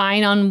some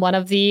wine on one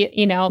of the,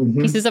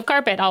 pieces of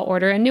carpet. I'll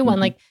order a new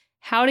one. Like,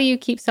 how do you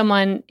keep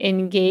someone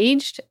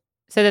engaged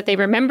so that they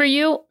remember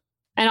you?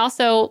 And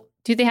also,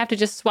 do they have to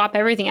just swap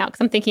everything out? Because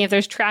I'm thinking if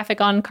there's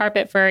traffic on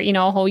carpet for,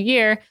 a whole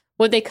year,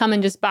 would they come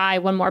and just buy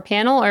one more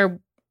panel? Or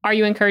are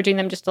you encouraging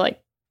them just to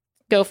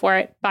go for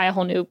it, buy a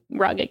whole new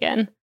rug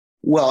again?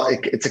 Well,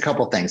 it's a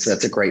couple things. So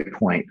that's a great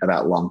point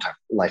about long-term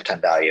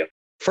lifetime value.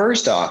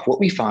 First off, what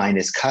we find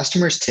is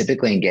customers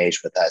typically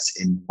engage with us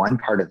in one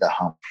part of the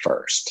home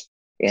first.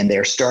 And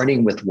they're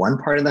starting with one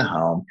part of the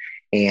home.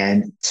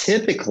 And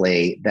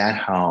typically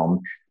that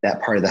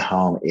part of the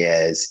home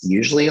is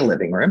usually a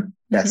living room.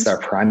 That's their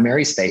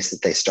primary space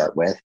that they start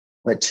with.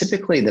 But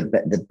typically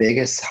the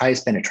biggest,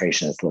 highest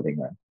penetration is living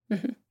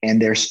room.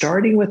 And they're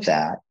starting with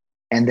that.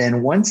 And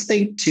then once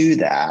they do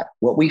that,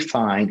 what we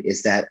find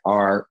is that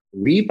our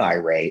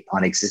rebuy rate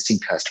on existing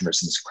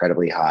customers is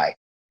incredibly high.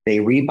 They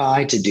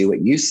rebuy to do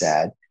what you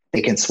said.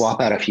 They can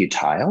swap out a few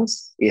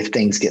tiles. If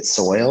things get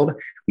soiled,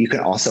 you can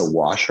also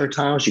wash our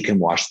tiles. You can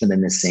wash them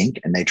in the sink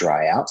and they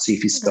dry out. So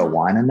if you spill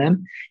wine on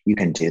them, you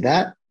can do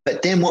that.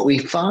 But then what we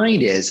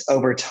find is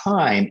over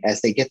time,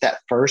 as they get that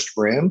first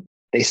room,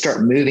 they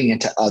start moving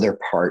into other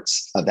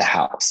parts of the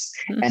house.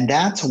 And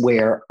that's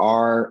where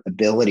our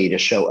ability to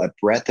show a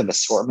breadth of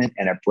assortment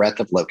and a breadth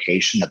of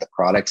location of the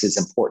products is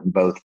important,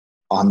 both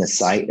on the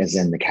site as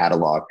in the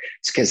catalog.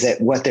 It's because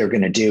what they're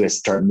going to do is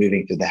start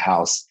moving through the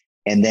house.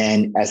 And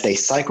then as they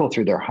cycle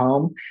through their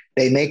home,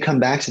 they may come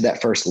back to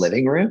that first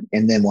living room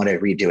and then want to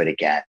redo it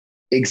again.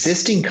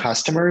 Existing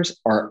customers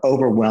are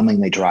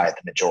overwhelmingly drive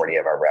the majority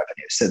of our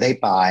revenue. So they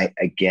buy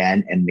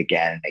again and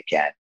again and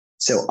again.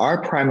 So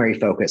our primary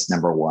focus,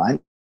 number one,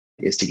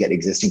 is to get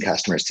existing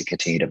customers to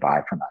continue to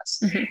buy from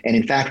us. And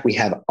in fact, we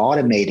have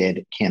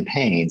automated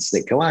campaigns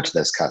that go out to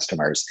those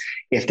customers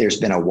if there's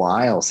been a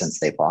while since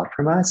they bought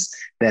from us,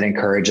 that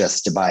encourage us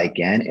to buy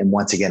again and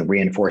once again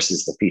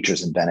reinforces the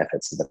features and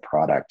benefits of the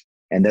product.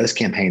 And those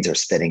campaigns are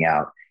spitting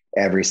out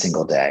every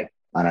single day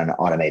on an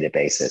automated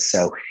basis.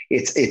 So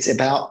it's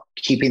about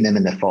keeping them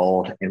in the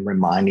fold and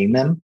reminding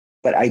them.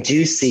 But I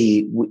do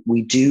see,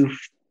 we do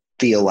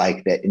feel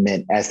like that, and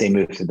then as they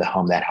move through the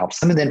home, that helps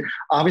them. And then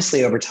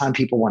obviously over time,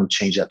 people want to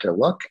change up their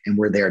look, and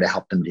we're there to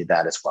help them do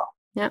that as well.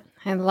 Yeah,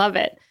 I love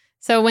it.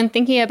 So when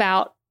thinking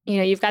about,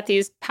 you've got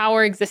these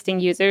power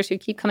existing users who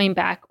keep coming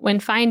back, when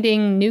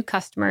finding new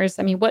customers,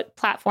 I mean, what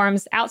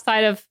platforms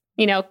outside of,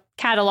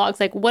 catalogs,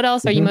 like what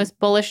else are you most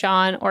bullish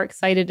on or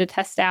excited to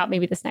test out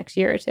maybe this next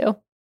year or two?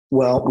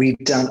 Well, we've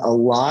done a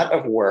lot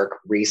of work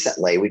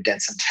recently. We've done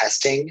some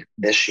testing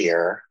this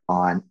year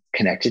on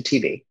connected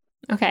TV.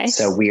 Okay.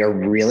 So we are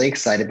really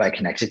excited by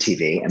connected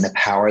TV and the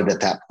power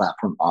that that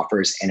platform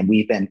offers. And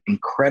we've been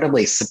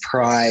incredibly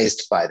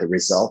surprised by the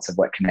results of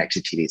what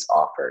connected TV's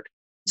offered.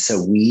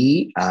 So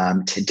we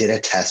did a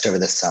test over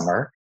the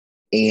summer,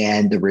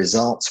 and the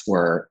results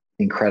were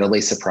incredibly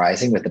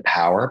surprising with the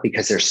power,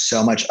 because there's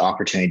so much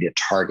opportunity to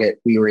target.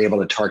 We were able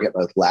to target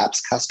both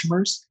lapsed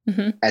customers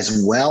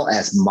as well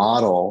as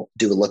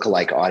do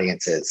lookalike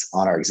audiences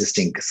on our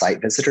existing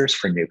site visitors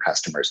for new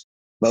customers.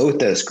 Both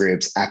those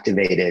groups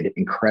activated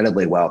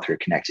incredibly well through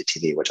connected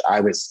TV, which I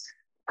was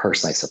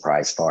personally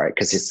surprised for it,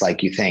 because it's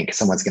like you think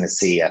someone's going to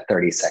see a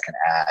 30-second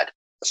ad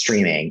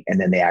streaming and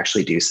then they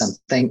actually do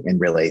something, and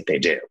really they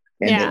do.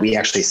 And that we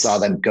actually saw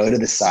them go to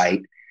the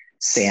site,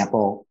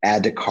 sample,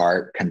 add to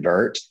cart,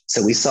 convert.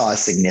 So we saw a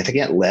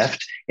significant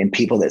lift in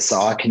people that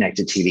saw a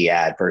connected TV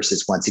ad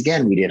versus, once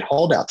again, we did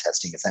holdout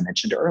testing, as I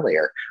mentioned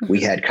earlier.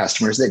 We had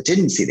customers that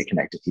didn't see the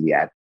connected TV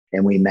ad,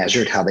 and we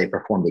measured how they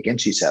performed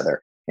against each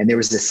other. And there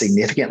was a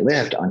significant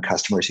lift on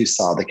customers who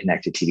saw the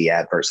connected TV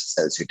ad versus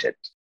those who didn't.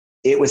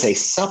 It was a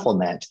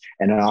supplement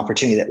and an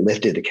opportunity that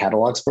lifted the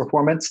catalog's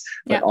performance,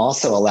 but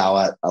also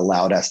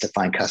allowed us to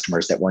find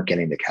customers that weren't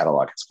getting the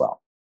catalog as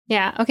well.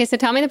 Yeah. Okay. So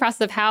tell me the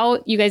process of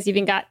how you guys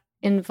even got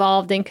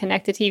involved in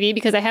connected TV,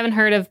 because I haven't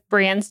heard of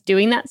brands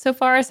doing that so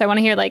far. So I want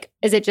to hear,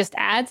 is it just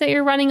ads that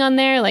you're running on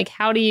there?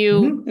 How do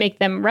you make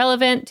them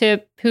relevant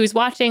to who's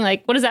watching?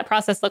 What does that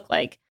process look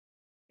like?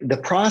 The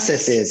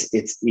process is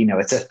it's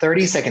a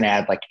 30-second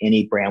ad like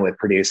any brand would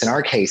produce. In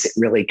our case, it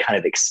really kind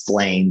of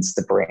explains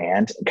the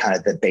brand and kind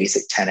of the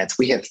basic tenets.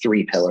 We have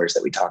 3 pillars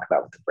that we talk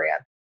about with the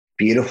brand: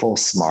 beautiful,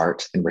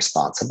 smart, and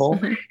responsible.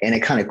 And it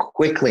kind of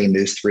quickly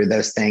moves through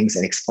those things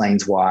and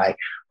explains why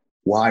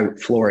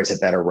Floor is a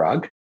better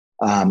rug.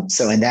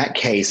 So in that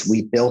case,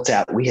 we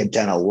had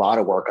done a lot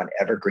of work on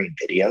evergreen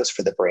videos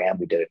for the brand.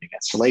 We did a new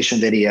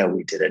installation video.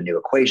 We did a new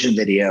equation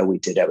video. We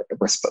did a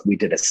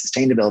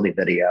sustainability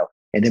video.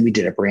 And then we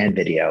did a brand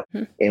video,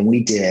 and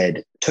we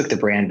took the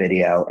brand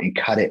video and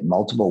cut it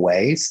multiple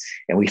ways.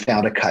 And we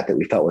found a cut that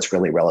we felt was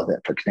really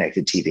relevant for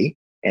connected TV.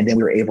 And then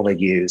we were able to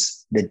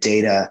use the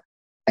data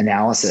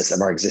analysis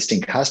of our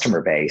existing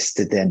customer base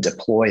to then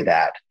deploy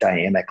that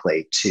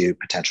dynamically to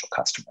potential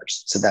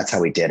customers. So that's how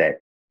we did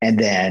it. And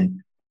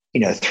then,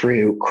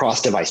 through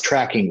cross-device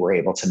tracking, we're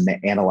able to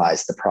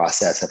analyze the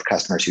process of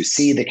customers who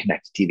see the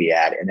connected TV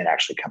ad and then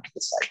actually come to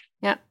the site.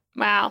 Yeah.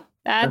 Wow.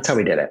 That's how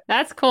we did it.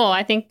 That's cool.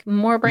 I think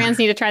more brands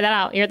need to try that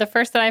out. You're the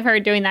first that I've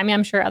heard doing that. I mean,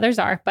 I'm sure others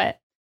are, but.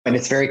 And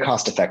it's very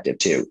cost effective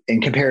too,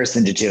 in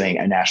comparison to doing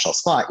a national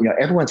spot.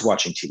 Everyone's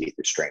watching TV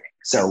through streaming.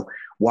 So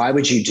why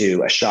would you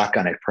do a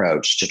shotgun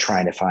approach to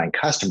trying to find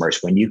customers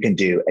when you can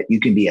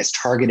be as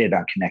targeted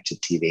on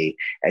connected TV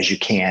as you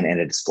can in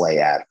a display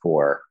ad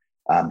for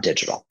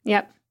digital?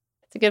 Yep.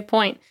 That's a good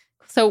point.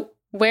 So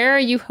where are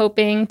you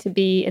hoping to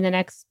be in the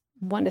next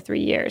 1 to 3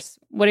 years?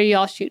 What are you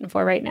all shooting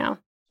for right now?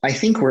 I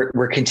think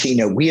we're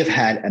continuing. We have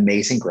had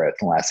amazing growth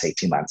in the last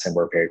 18 months, and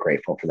we're very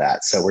grateful for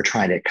that. So we're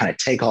trying to kind of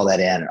take all that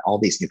in and all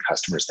these new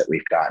customers that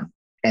we've gotten.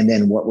 And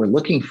then what we're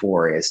looking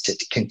for is to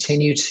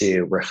continue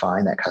to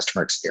refine that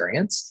customer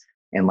experience.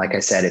 And like I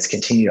said, it's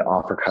continue to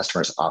offer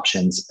customers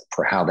options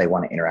for how they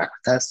want to interact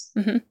with us.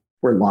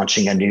 We're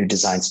launching a new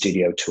design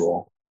studio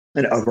tool,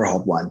 an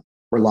overhauled one.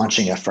 We're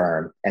launching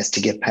Affirm as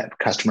to give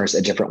customers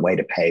a different way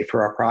to pay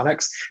for our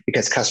products,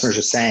 because customers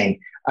are saying,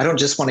 I don't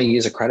just want to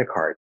use a credit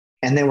card.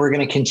 And then we're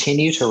going to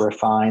continue to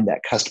refine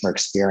that customer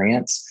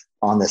experience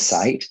on the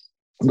site,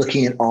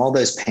 looking at all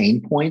those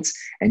pain points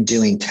and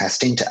doing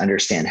testing to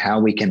understand how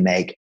we can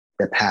make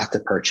the path to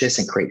purchase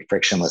and create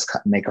frictionless,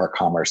 make our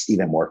commerce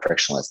even more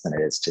frictionless than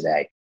it is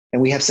today.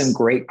 And we have some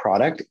great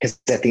product because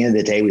at the end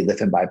of the day, we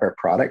live and buy our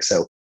product.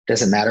 So it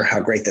doesn't matter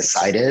how great the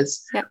site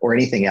is or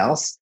anything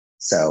else.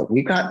 So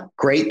we've got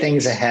great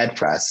things ahead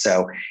for us.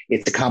 So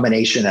it's a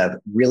combination of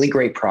really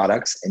great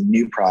products and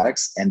new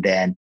products, and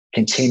then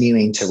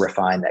continuing to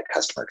refine that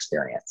customer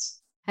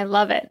experience. I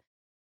love it.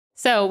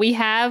 So we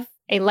have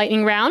a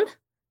lightning round.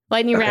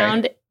 Lightning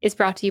round is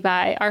brought to you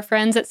by our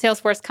friends at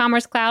Salesforce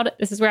Commerce Cloud.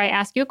 This is where I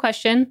ask you a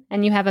question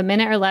and you have a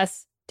minute or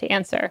less to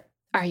answer.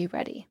 Are you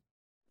ready?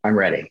 I'm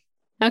ready.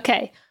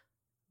 Okay.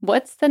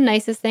 What's the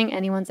nicest thing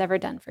anyone's ever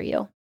done for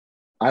you?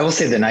 I will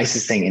say the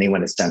nicest thing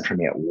anyone has done for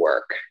me at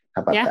work.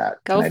 How about that?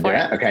 Go for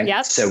it. Okay.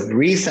 Yep. So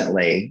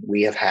recently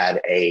we have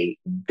had a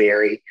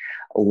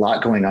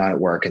lot going on at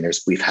work, and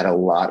we've had a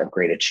lot of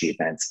great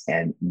achievements.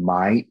 And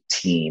my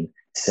team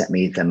sent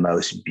me the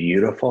most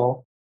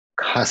beautiful,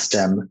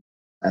 custom,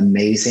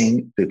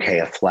 amazing bouquet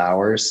of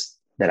flowers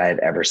that I have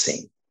ever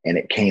seen. And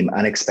it came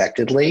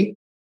unexpectedly,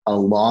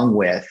 along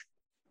with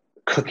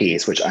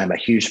cookies, which I'm a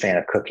huge fan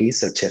of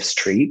cookies. So Tiff's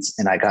Treats.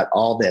 And I got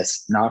all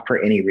this, not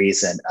for any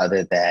reason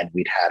other than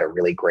we'd had a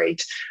really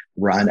great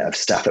run of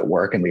stuff at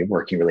work and we were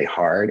working really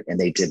hard. And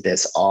they did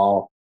this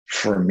all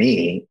for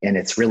me. And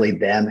it's really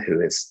them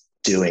who is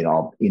doing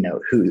all,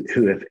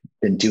 who have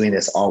been doing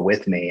this all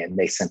with me. And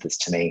they sent this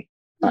to me,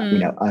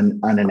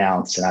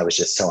 unannounced. And I was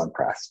just so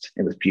impressed.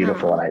 It was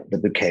beautiful. And the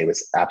bouquet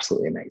was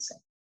absolutely amazing.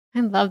 I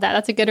love that.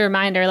 That's a good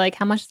reminder, like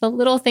how much the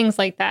little things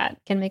like that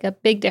can make a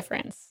big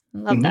difference. I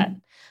love that.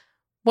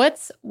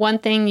 What's one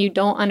thing you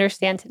don't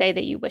understand today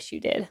that you wish you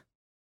did?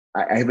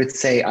 I would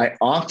say I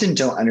often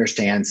don't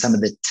understand some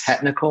of the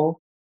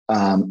technical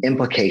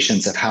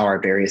implications of how our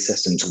various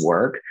systems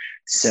work.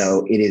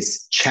 So it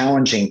is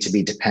challenging to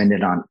be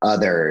dependent on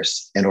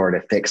others in order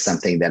to fix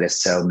something that is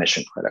so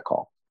mission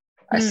critical.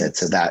 I said,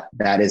 so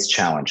that is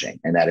challenging.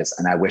 And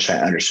I wish I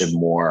understood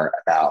more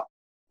about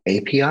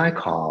API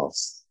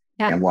calls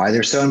and why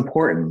they're so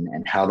important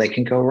and how they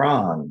can go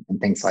wrong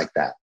and things like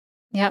that.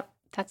 Yep.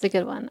 That's a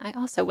good one. I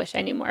also wish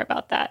I knew more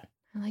about that.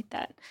 I like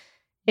that.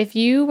 If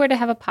you were to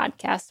have a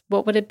podcast,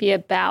 what would it be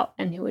about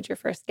and who would your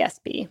first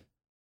guest be?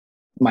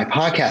 My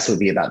podcast would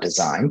be about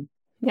design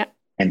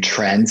and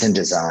trends in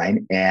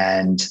design.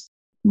 And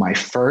my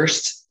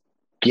first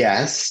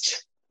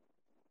guest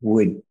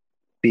would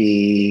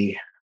be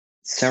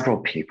several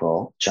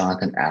people.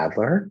 Jonathan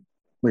Adler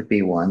would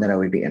be one that I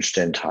would be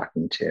interested in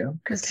talking to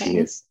because he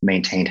has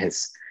maintained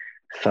his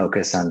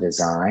focus on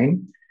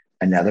design.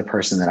 Another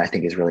person that I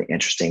think is really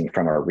interesting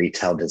from a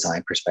retail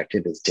design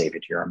perspective is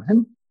David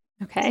Yurman.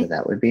 Okay. So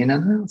that would be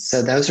another.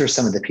 So those are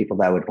some of the people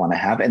that I would want to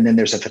have. And then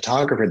there's a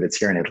photographer that's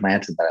here in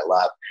Atlanta that I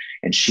love.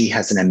 And she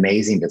has an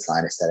amazing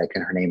design aesthetic.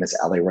 And her name is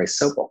Ellie Roy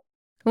Sobel.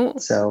 Ooh.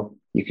 So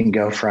you can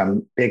go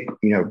from big,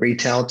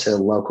 retail to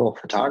local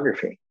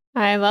photography.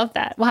 I love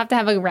that. We'll have to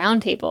have a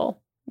round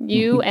table.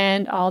 You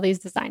and all these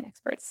design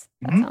experts.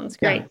 That sounds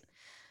great. Yeah.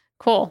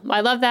 Cool. Well,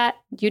 I love that.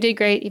 You did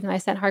great. Even though I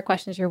sent hard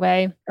questions your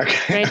way.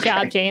 Great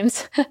job,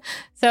 James.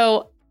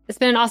 So it's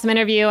been an awesome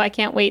interview. I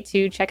can't wait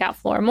to check out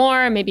Floor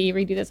more, maybe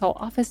redo this whole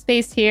office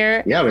space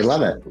here. Yeah, we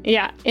love it.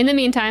 Yeah. In the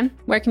meantime,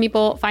 where can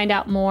people find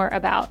out more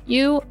about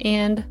you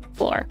and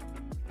Floor?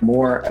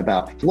 More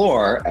about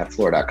Floor at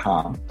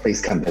floor.com.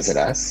 Please come visit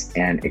us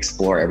and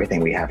explore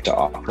everything we have to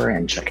offer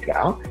and check it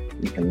out.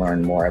 You can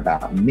learn more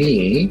about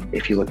me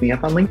if you look me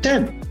up on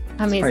LinkedIn.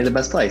 Amazing. It's probably the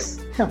best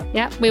place.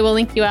 Yeah, we will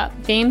link you up.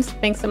 James,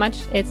 thanks so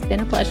much. It's been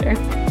a pleasure.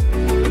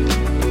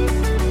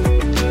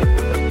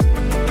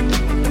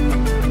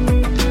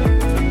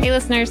 Hey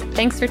listeners,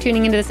 thanks for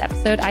tuning into this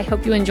episode. I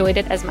hope you enjoyed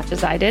it as much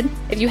as I did.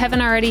 If you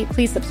haven't already,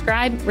 please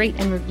subscribe, rate,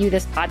 and review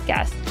this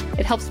podcast.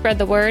 It helps spread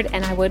the word,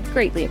 and I would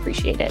greatly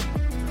appreciate it.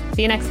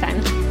 See you next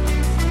time.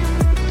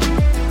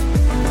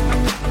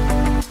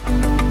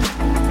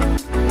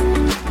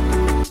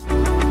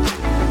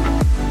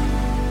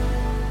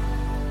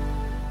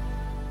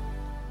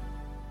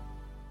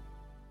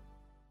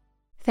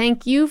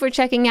 Thank you for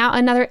checking out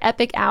another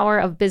epic hour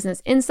of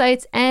business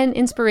insights and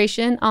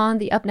inspiration on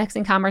the Up Next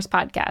in Commerce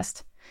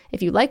podcast.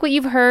 If you like what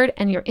you've heard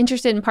and you're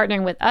interested in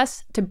partnering with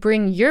us to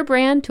bring your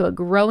brand to a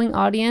growing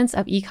audience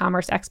of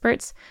e-commerce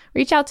experts,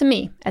 reach out to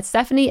me at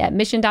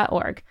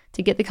Stephanie@mission.org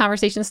to get the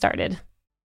conversation started.